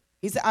 surely.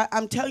 He said,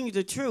 I'm telling you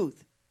the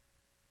truth.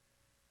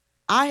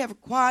 I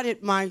have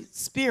quieted my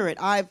spirit.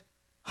 I've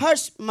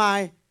hushed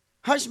my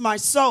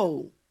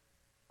soul.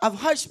 I've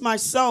hushed my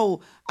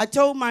soul. I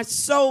told my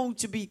soul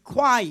to be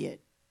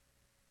quiet.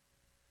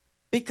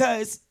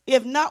 Because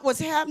if not, what's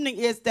happening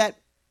is that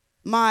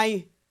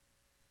my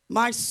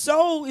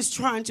soul is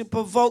trying to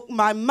provoke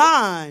my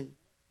mind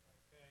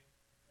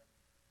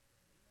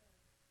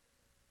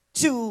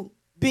to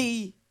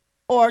be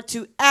or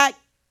to act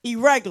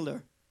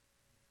irregular.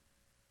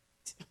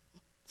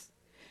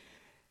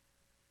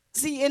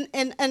 See,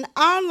 in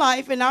our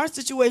life, in our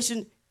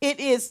situation, it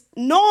is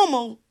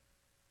normal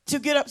to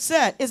get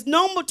upset. It's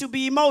normal to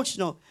be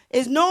emotional.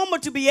 It's normal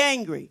to be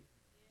angry.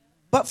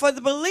 But for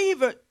the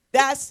believer,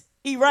 that's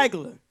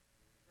irregular.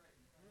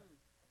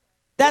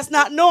 That's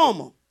not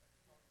normal.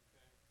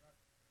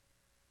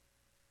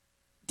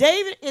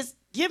 David is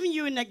giving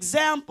you an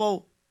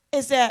example,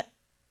 is that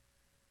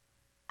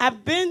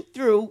I've been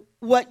through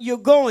what you're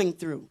going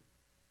through.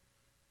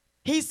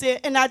 He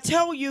said, and I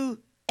tell you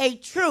a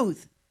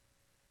truth.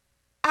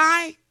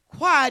 I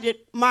quieted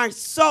my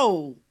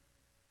soul.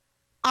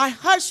 I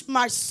hushed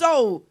my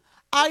soul.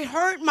 I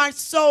heard my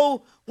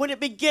soul when it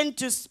began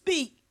to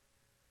speak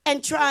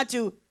and try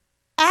to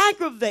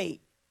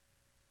aggravate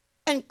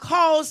and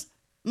cause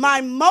my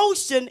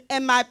emotion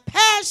and my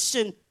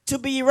passion to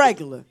be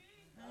irregular.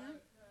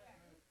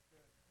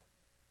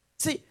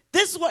 See,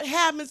 this is what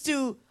happens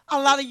to a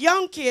lot of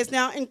young kids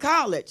now in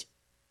college.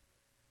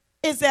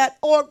 Is that,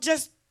 or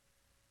just,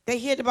 they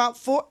hit about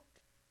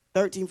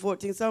 13,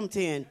 14, some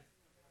 10.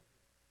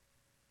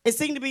 It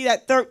seemed to be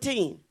that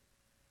 13.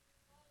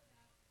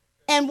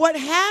 And what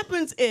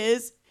happens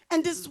is,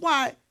 and this is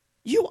why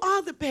you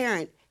are the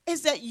parent,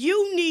 is that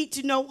you need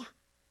to know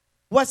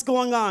what's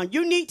going on.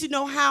 You need to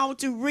know how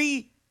to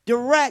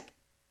redirect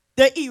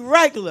the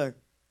irregular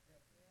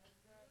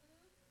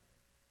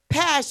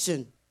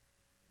passion,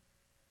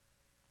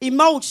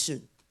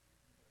 emotion,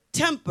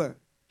 temper,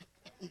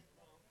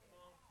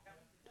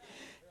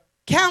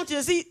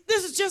 counter. See,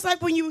 this is just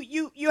like when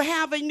you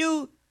have a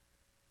new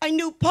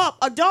pup,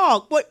 a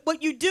dog.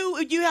 What you do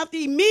is you have to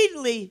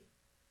immediately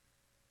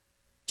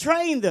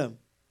train them.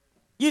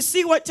 You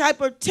see what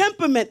type of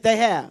temperament they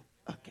have.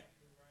 Okay.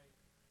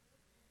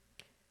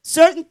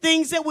 Certain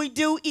things that we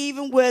do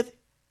even with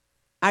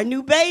our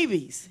new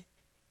babies.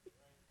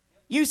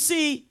 You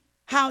see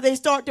how they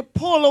start to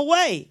pull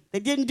away. They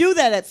didn't do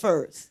that at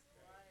first.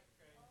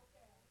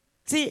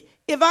 See,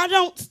 if I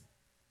don't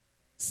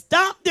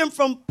stop them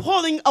from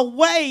pulling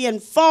away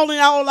and falling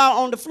all out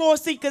on the floor,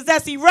 see, because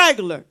that's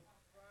irregular.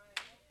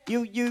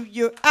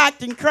 You're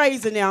acting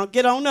crazy now.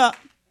 Get on up.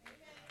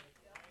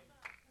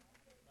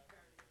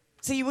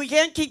 See, we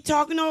can't keep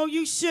talking, oh,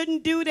 you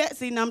shouldn't do that.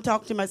 See, now I'm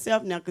talking to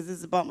myself now because this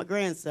is about my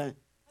grandson.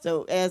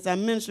 So as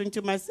I'm ministering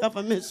to myself,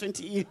 I'm ministering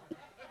to you.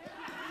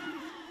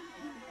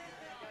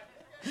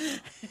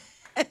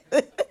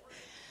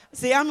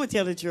 See, I'm going to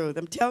tell the truth.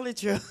 I'm telling the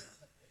truth.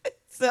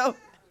 So,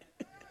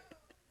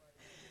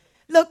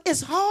 look,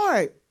 it's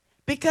hard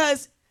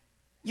because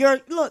your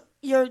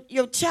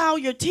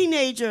child, your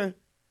teenager,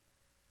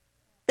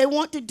 they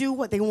want to do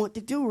what they want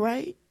to do,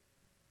 right?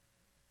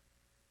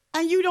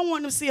 And you don't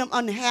want to see them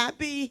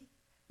unhappy.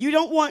 You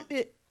don't want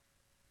it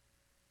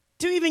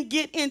to even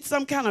get in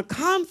some kind of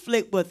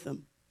conflict with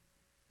them.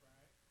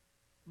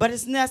 But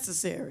it's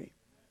necessary.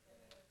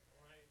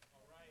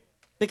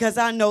 Because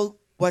I know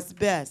what's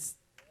best.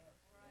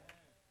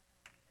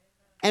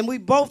 And we're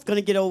both going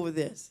to get over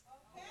this.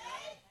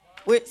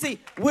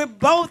 We're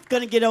both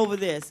going to get over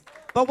this.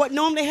 But what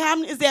normally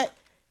happens is that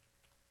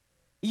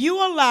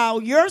you allow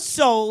your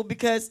soul,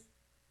 because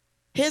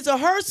his or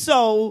her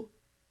soul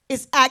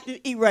is acting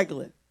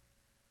irregular.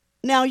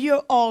 Now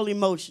you're all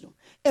emotional.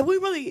 If we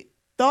really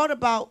thought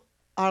about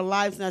our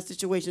lives and our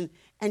situation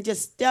and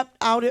just stepped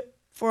out it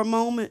for a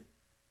moment,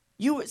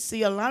 you would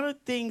see a lot of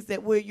things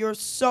that where your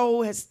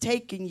soul has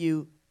taken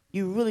you,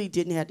 you really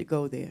didn't have to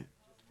go there.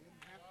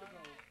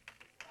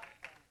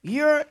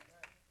 You're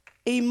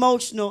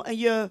emotional and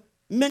you're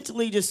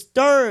mentally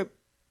disturbed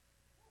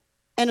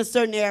in a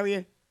certain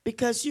area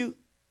because you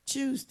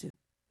choose to.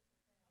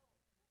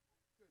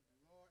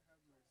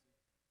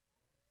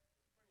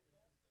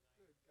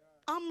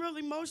 I'm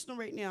really emotional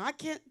right now. I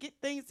can't get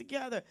things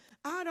together.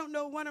 I don't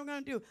know what I'm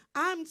going to do.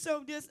 I'm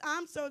so this,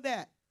 I'm so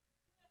that.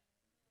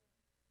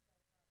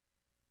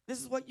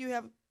 This is what you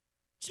have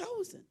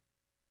chosen.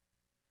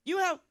 You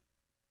have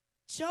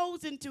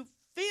chosen to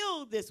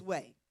feel this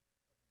way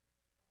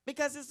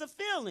because it's a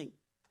feeling.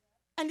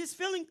 And this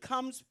feeling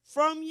comes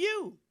from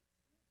you.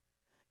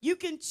 You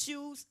can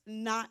choose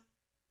not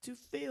to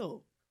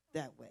feel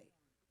that way.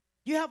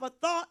 You have a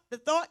thought. The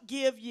thought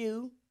gives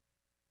you,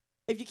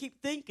 if you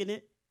keep thinking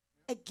it,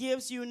 it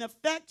gives you an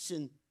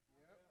affection.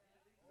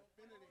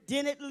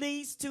 Then it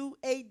leads to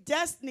a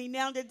destiny.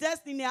 Now, the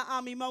destiny, now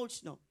I'm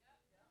emotional.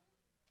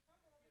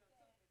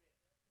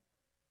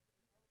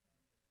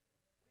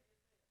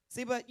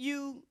 See, but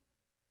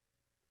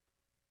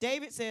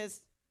David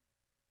says,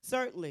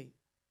 certainly,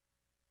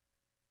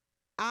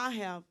 I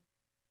have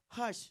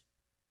hushed,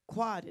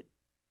 quieted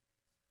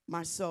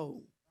my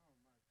soul.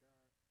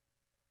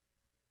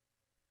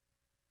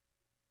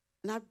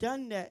 And I've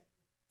done that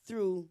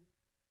through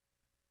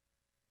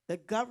the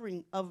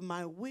governing of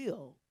my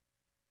will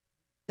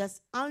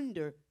that's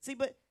under. See,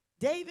 but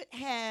David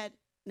had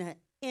an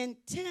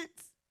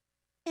intense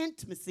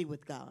intimacy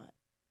with God.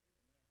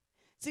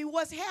 See,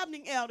 what's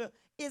happening, elder,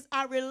 is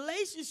our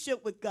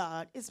relationship with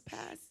God is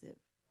passive.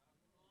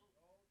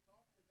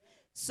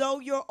 So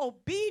your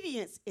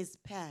obedience is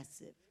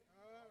passive.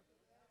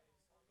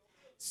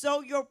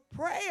 So your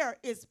prayer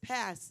is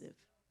passive.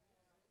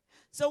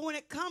 So when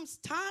it comes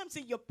time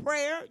to your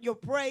prayer, your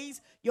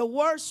praise, your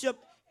worship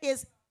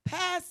is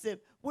passive,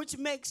 which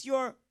makes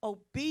your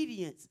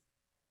obedience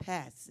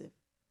passive.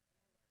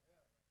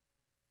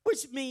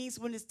 Which means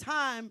when it's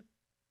time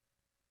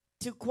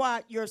to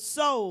quiet your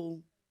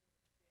soul,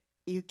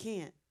 you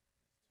can't.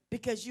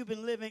 Because you've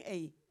been living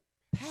a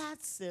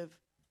passive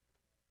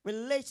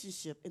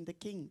relationship in the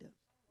kingdom.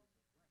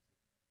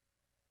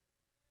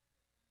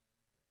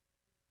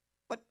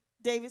 But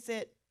David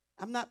said,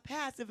 I'm not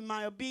passive in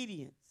my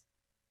obedience.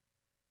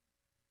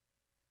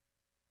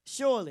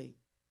 Surely,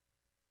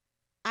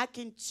 I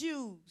can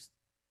choose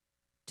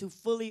to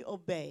fully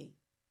obey.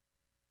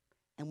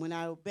 And when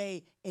I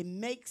obey, it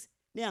makes,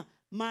 now,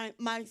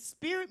 my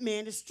spirit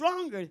man is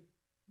stronger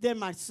than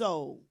my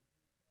soul.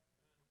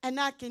 And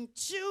I can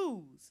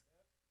choose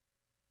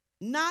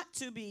not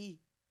to be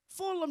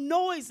full of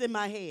noise in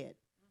my head.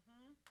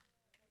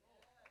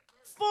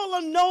 Full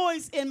of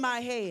noise in my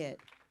head.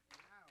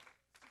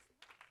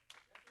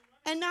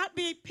 And not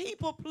be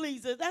people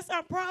pleasers. That's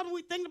our problem.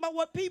 We think about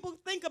what people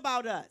think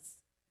about us.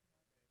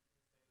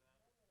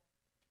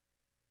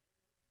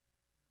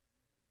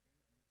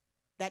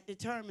 That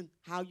determine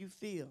how you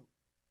feel.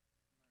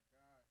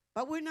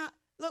 But we're not,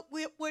 look,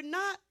 we're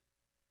not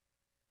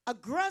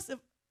aggressive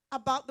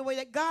about the way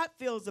that God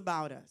feels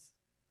about us.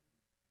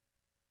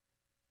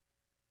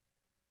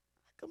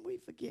 How come we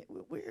forget?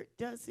 Where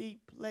does he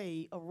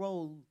play a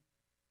role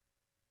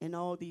in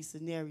all these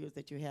scenarios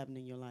that you're having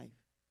in your life?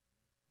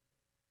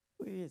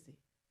 Where is he?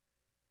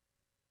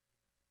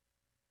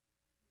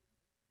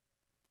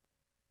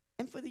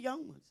 And for the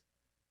young ones,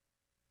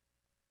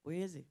 where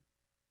is he?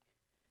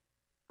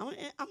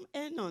 I'm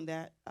ending on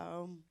that.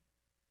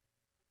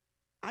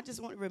 I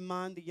just want to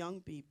remind the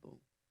young people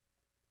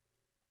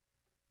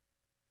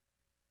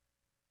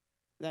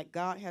that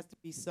God has to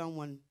be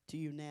someone to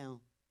you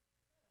now.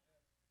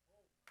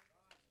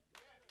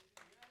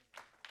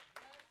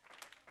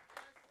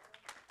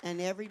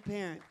 And every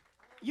parent,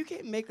 you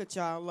can't make a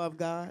child love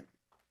God.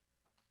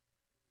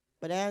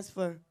 But as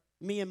for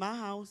me and my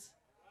house,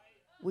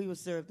 we will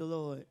serve the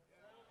Lord.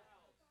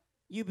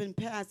 You've been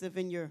passive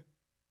in your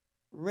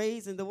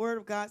raising. The word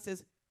of God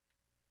says,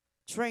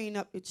 train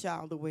up your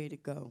child the way to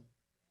go.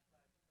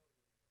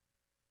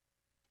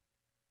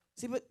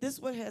 See, but this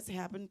is what has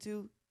happened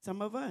to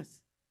some of us.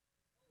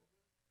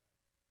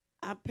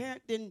 Our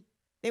parents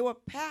they were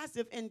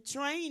passive in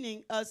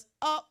training us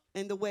up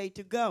in the way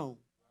to go.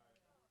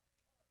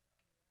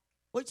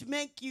 Which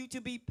make you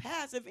to be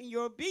passive in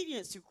your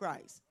obedience to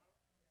Christ.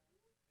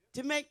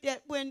 To make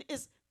that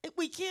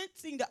we can't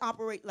seem to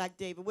operate like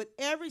David. With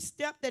every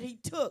step that he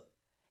took,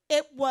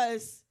 it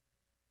was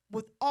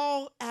with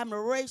all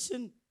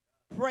admiration,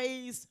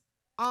 praise,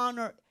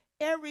 honor.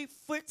 Every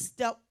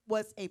footstep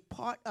was a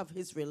part of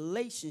his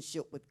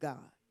relationship with God.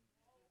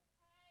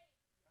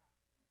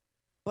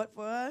 But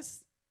for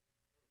us,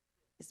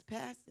 it's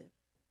passive.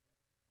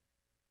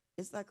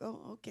 It's like,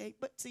 oh, okay.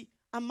 But see,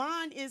 our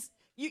mind is,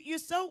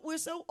 we're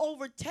so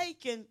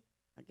overtaken.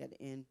 I got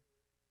to end.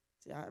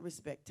 See, I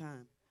respect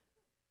time.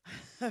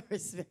 I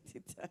respect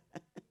your time.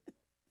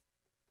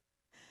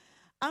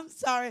 I'm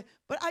sorry,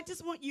 but I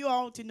just want you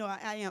all to know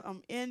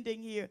I'm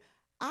ending here.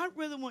 I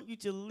really want you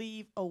to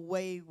leave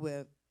away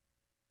with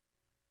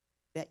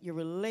that your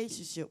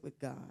relationship with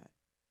God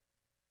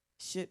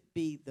should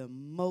be the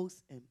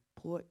most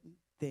important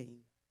thing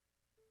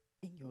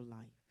in your life.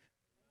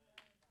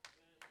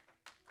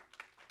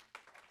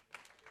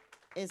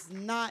 It's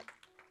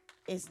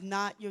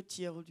not your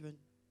children.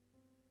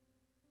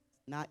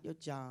 It's not your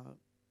job.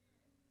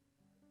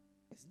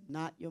 It's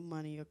not your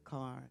money or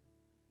car.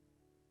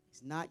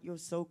 It's not your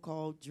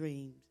so-called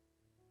dreams.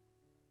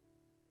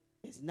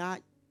 It's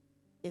not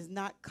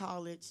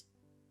college.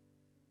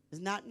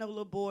 It's not no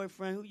little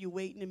boyfriend who you're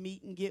waiting to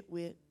meet and get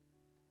with.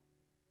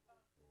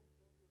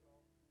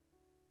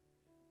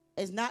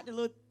 It's not the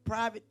little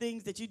private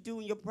things that you do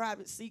in your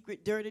private,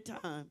 secret, dirty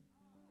time.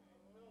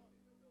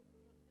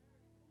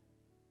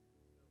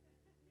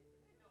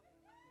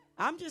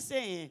 I'm just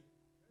saying,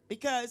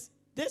 because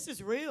this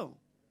is real.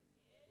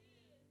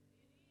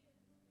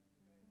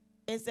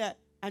 Is that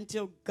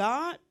until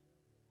God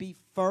be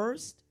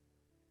first,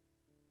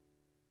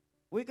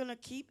 we're going to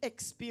keep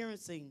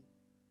experiencing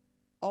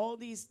all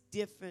these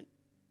different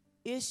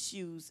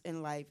issues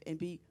in life and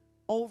be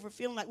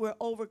feeling like we're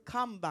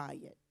overcome by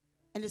it.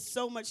 And there's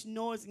so much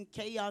noise and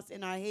chaos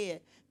in our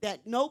head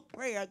that no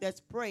prayer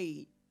that's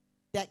prayed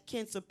that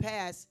can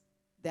surpass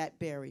that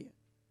barrier.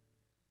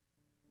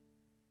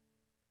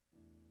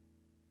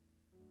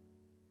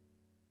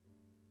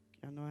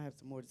 I know I have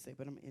some more to say,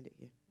 but I'm going to end it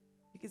here.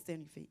 You can stand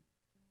on your feet.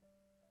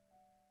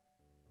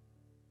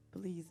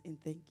 Please and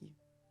thank you.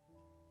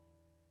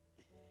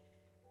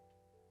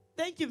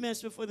 Thank you,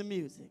 Minister, for the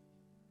music.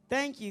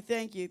 Thank you,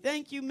 thank you.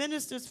 Thank you,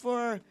 ministers,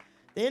 for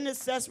the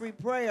intercessory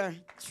prayer.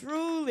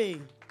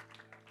 Truly,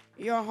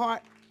 your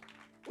heart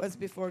was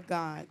before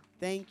God.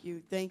 Thank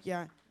you, thank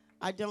you.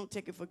 I don't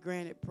take it for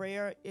granted.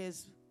 Prayer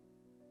is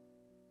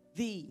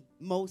the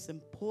most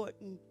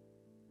important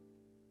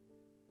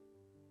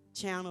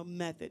channel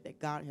method that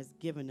God has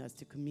given us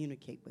to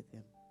communicate with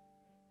him.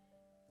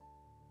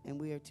 And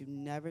we are to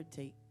never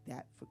take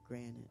that for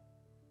granted.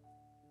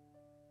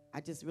 I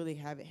just really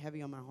have it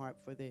heavy on my heart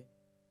for the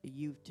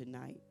youth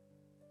tonight,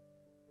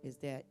 is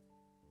that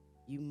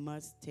you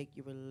must take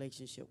your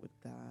relationship with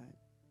God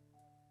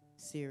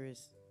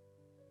serious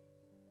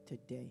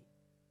today.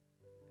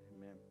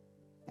 Amen.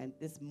 And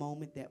this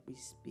moment that we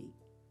speak,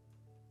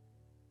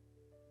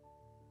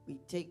 we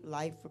take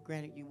life for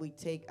granted. We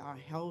take our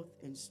health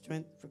and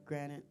strength for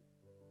granted.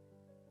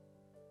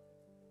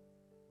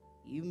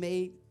 You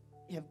may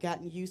have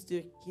gotten used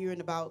to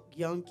hearing about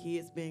young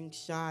kids being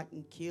shot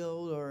and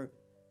killed, or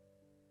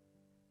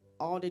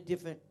all the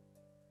different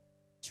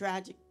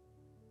tragic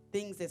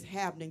things that's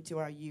happening to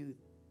our youth.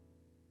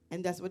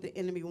 And that's what the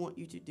enemy wants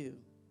you to do,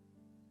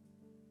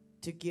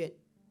 to get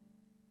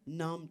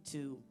numb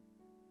to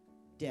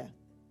death,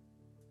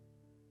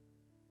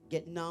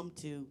 get numb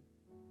to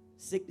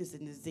sickness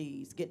and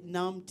disease, get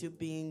numb to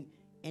being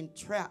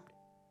entrapped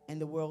in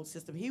the world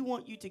system. He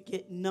wants you to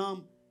get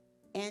numb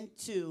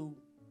into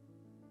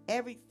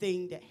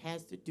everything that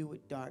has to do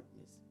with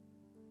darkness,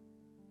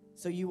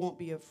 so you won't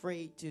be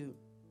afraid to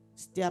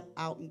step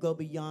out and go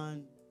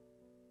beyond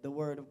the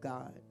word of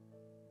God.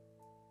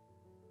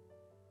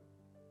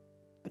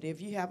 But if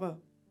you have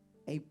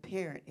a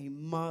parent, a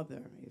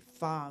mother, a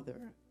father,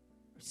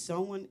 or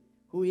someone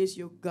who is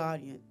your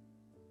guardian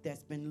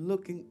that's been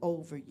looking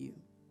over you,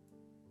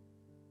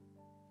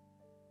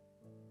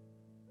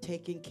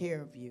 taking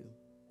care of you,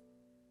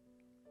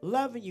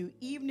 loving you,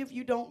 even if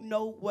you don't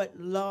know what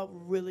love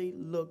really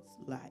looks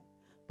like,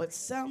 but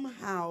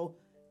somehow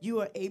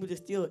you are able to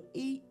still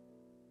eat,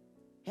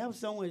 help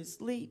someone to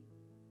sleep,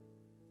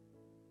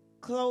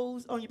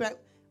 clothes on your back.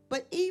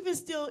 But even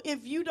still,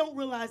 if you don't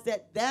realize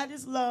that that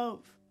is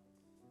love,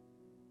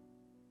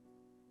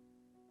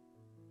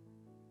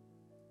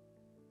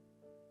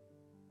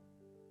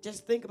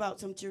 just think about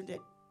some children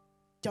that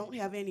don't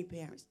have any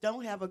parents,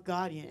 don't have a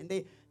guardian,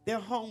 and they're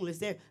homeless.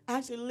 They're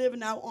actually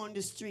living out on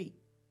the street.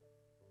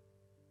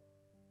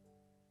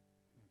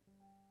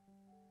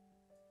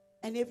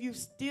 And if you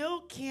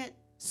still can't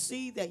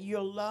see that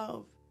you're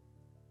loved,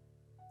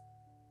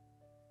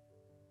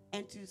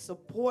 and to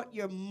support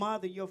your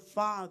mother, your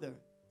father,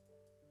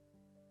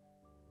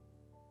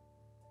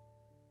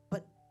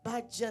 but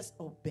by just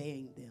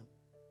obeying them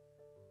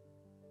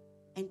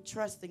and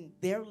trusting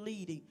their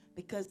leading,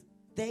 because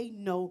they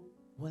know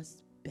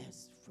what's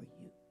best for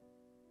you.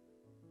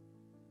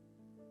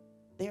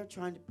 They're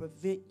trying to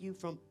prevent you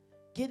from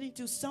getting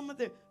to some of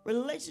the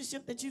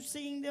relationship that you've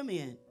seen them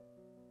in.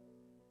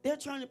 They're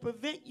trying to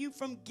prevent you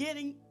from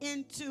getting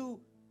into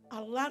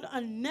a lot of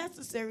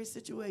unnecessary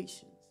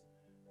situations.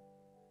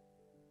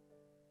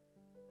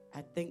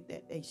 I think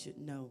that they should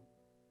know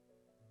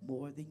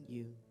more than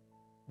you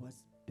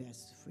what's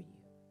best for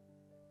you.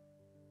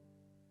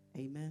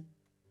 Amen.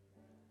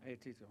 Hey,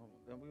 teacher, hold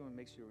on. We want to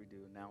make sure we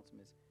do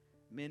announcements.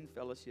 Men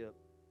Fellowship,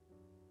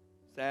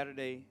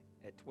 Saturday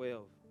at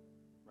 12,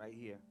 right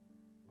here.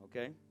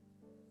 Okay?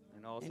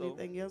 And also,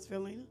 anything else,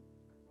 Philina?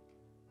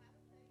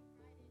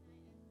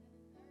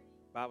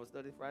 Bible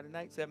study Friday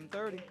night,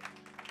 7:30.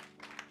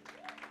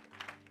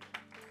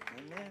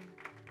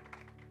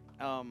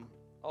 Amen.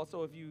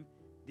 Also, if you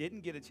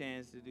didn't get a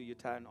chance to do your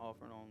tithe and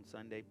offering on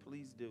Sunday,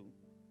 please do.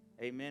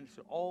 Amen. You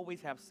should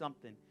always have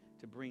something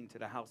to bring to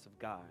the house of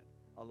God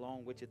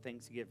along with your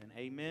Thanksgiving.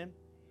 Amen.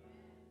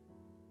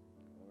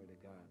 Glory to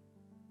God.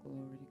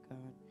 Glory to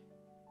God.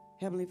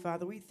 Heavenly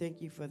Father, we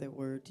thank you for the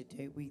word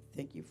today. We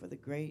thank you for the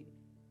great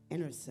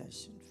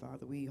intercession,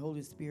 Father.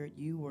 Holy Spirit,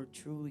 you are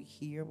truly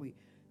here. We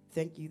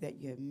thank you that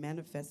you have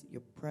manifested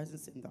your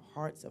presence in the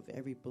hearts of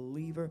every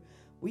believer.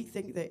 We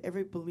thank that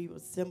every believer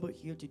assembled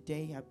here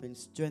today have been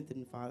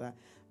strengthened, Father.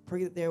 I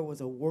pray that there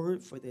was a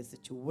word for their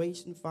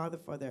situation, Father,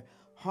 for their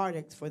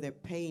heartaches, for their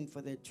pain,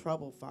 for their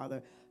trouble,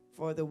 Father,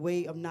 for the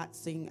way of not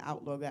seeing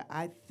out, Lord God.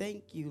 I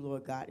thank you,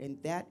 Lord God,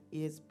 and that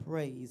is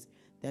praise.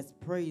 That's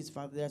praise,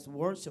 Father. That's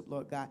worship,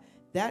 Lord God.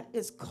 That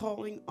is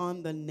calling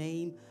on the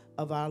name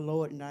of our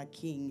Lord and our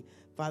King.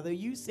 Father,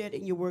 you said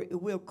in your word,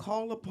 we'll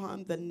call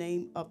upon the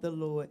name of the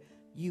Lord.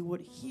 You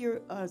would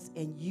hear us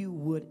and you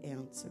would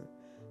answer.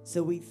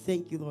 So we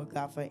thank you, Lord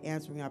God, for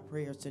answering our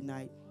prayers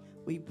tonight.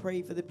 We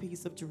pray for the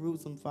peace of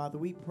Jerusalem, Father.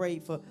 We pray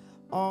for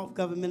all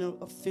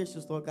governmental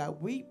officials, Lord God.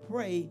 We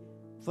pray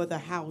for the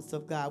house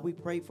of God. We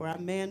pray for our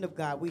man of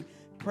God. We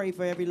pray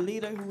for every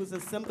leader who is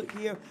assembled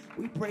here.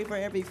 We pray for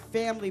every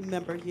family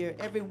member here,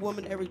 every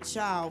woman, every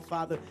child,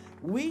 Father.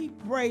 We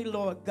pray,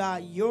 Lord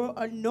God, your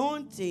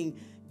anointing,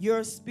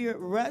 your spirit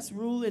rest,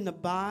 rule, and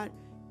abide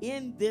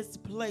in this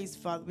place,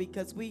 Father,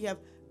 because we have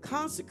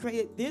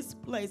consecrated this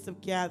place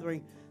of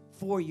gathering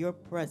for your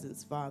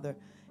presence, Father.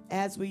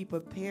 As we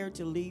prepare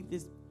to leave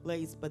this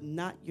place, but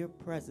not your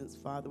presence,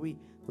 Father,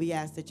 we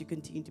ask that you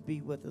continue to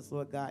be with us,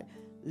 Lord God.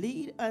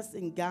 Lead us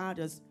and guide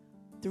us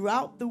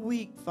throughout the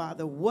week,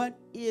 Father. What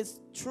is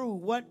true,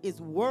 what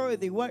is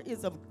worthy, what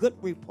is of good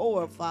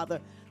rapport, Father.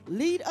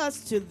 Lead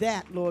us to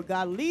that, Lord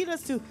God. Lead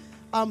us to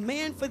a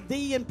man for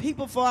thee and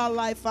people for our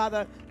life,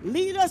 Father.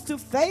 Lead us to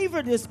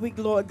favor this week,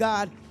 Lord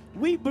God.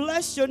 We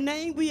bless your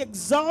name. We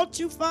exalt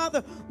you,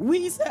 Father.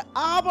 We say,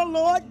 Abba,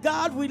 Lord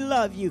God, we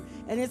love you.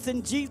 And it's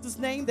in Jesus'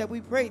 name that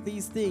we pray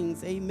these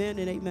things. Amen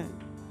and amen.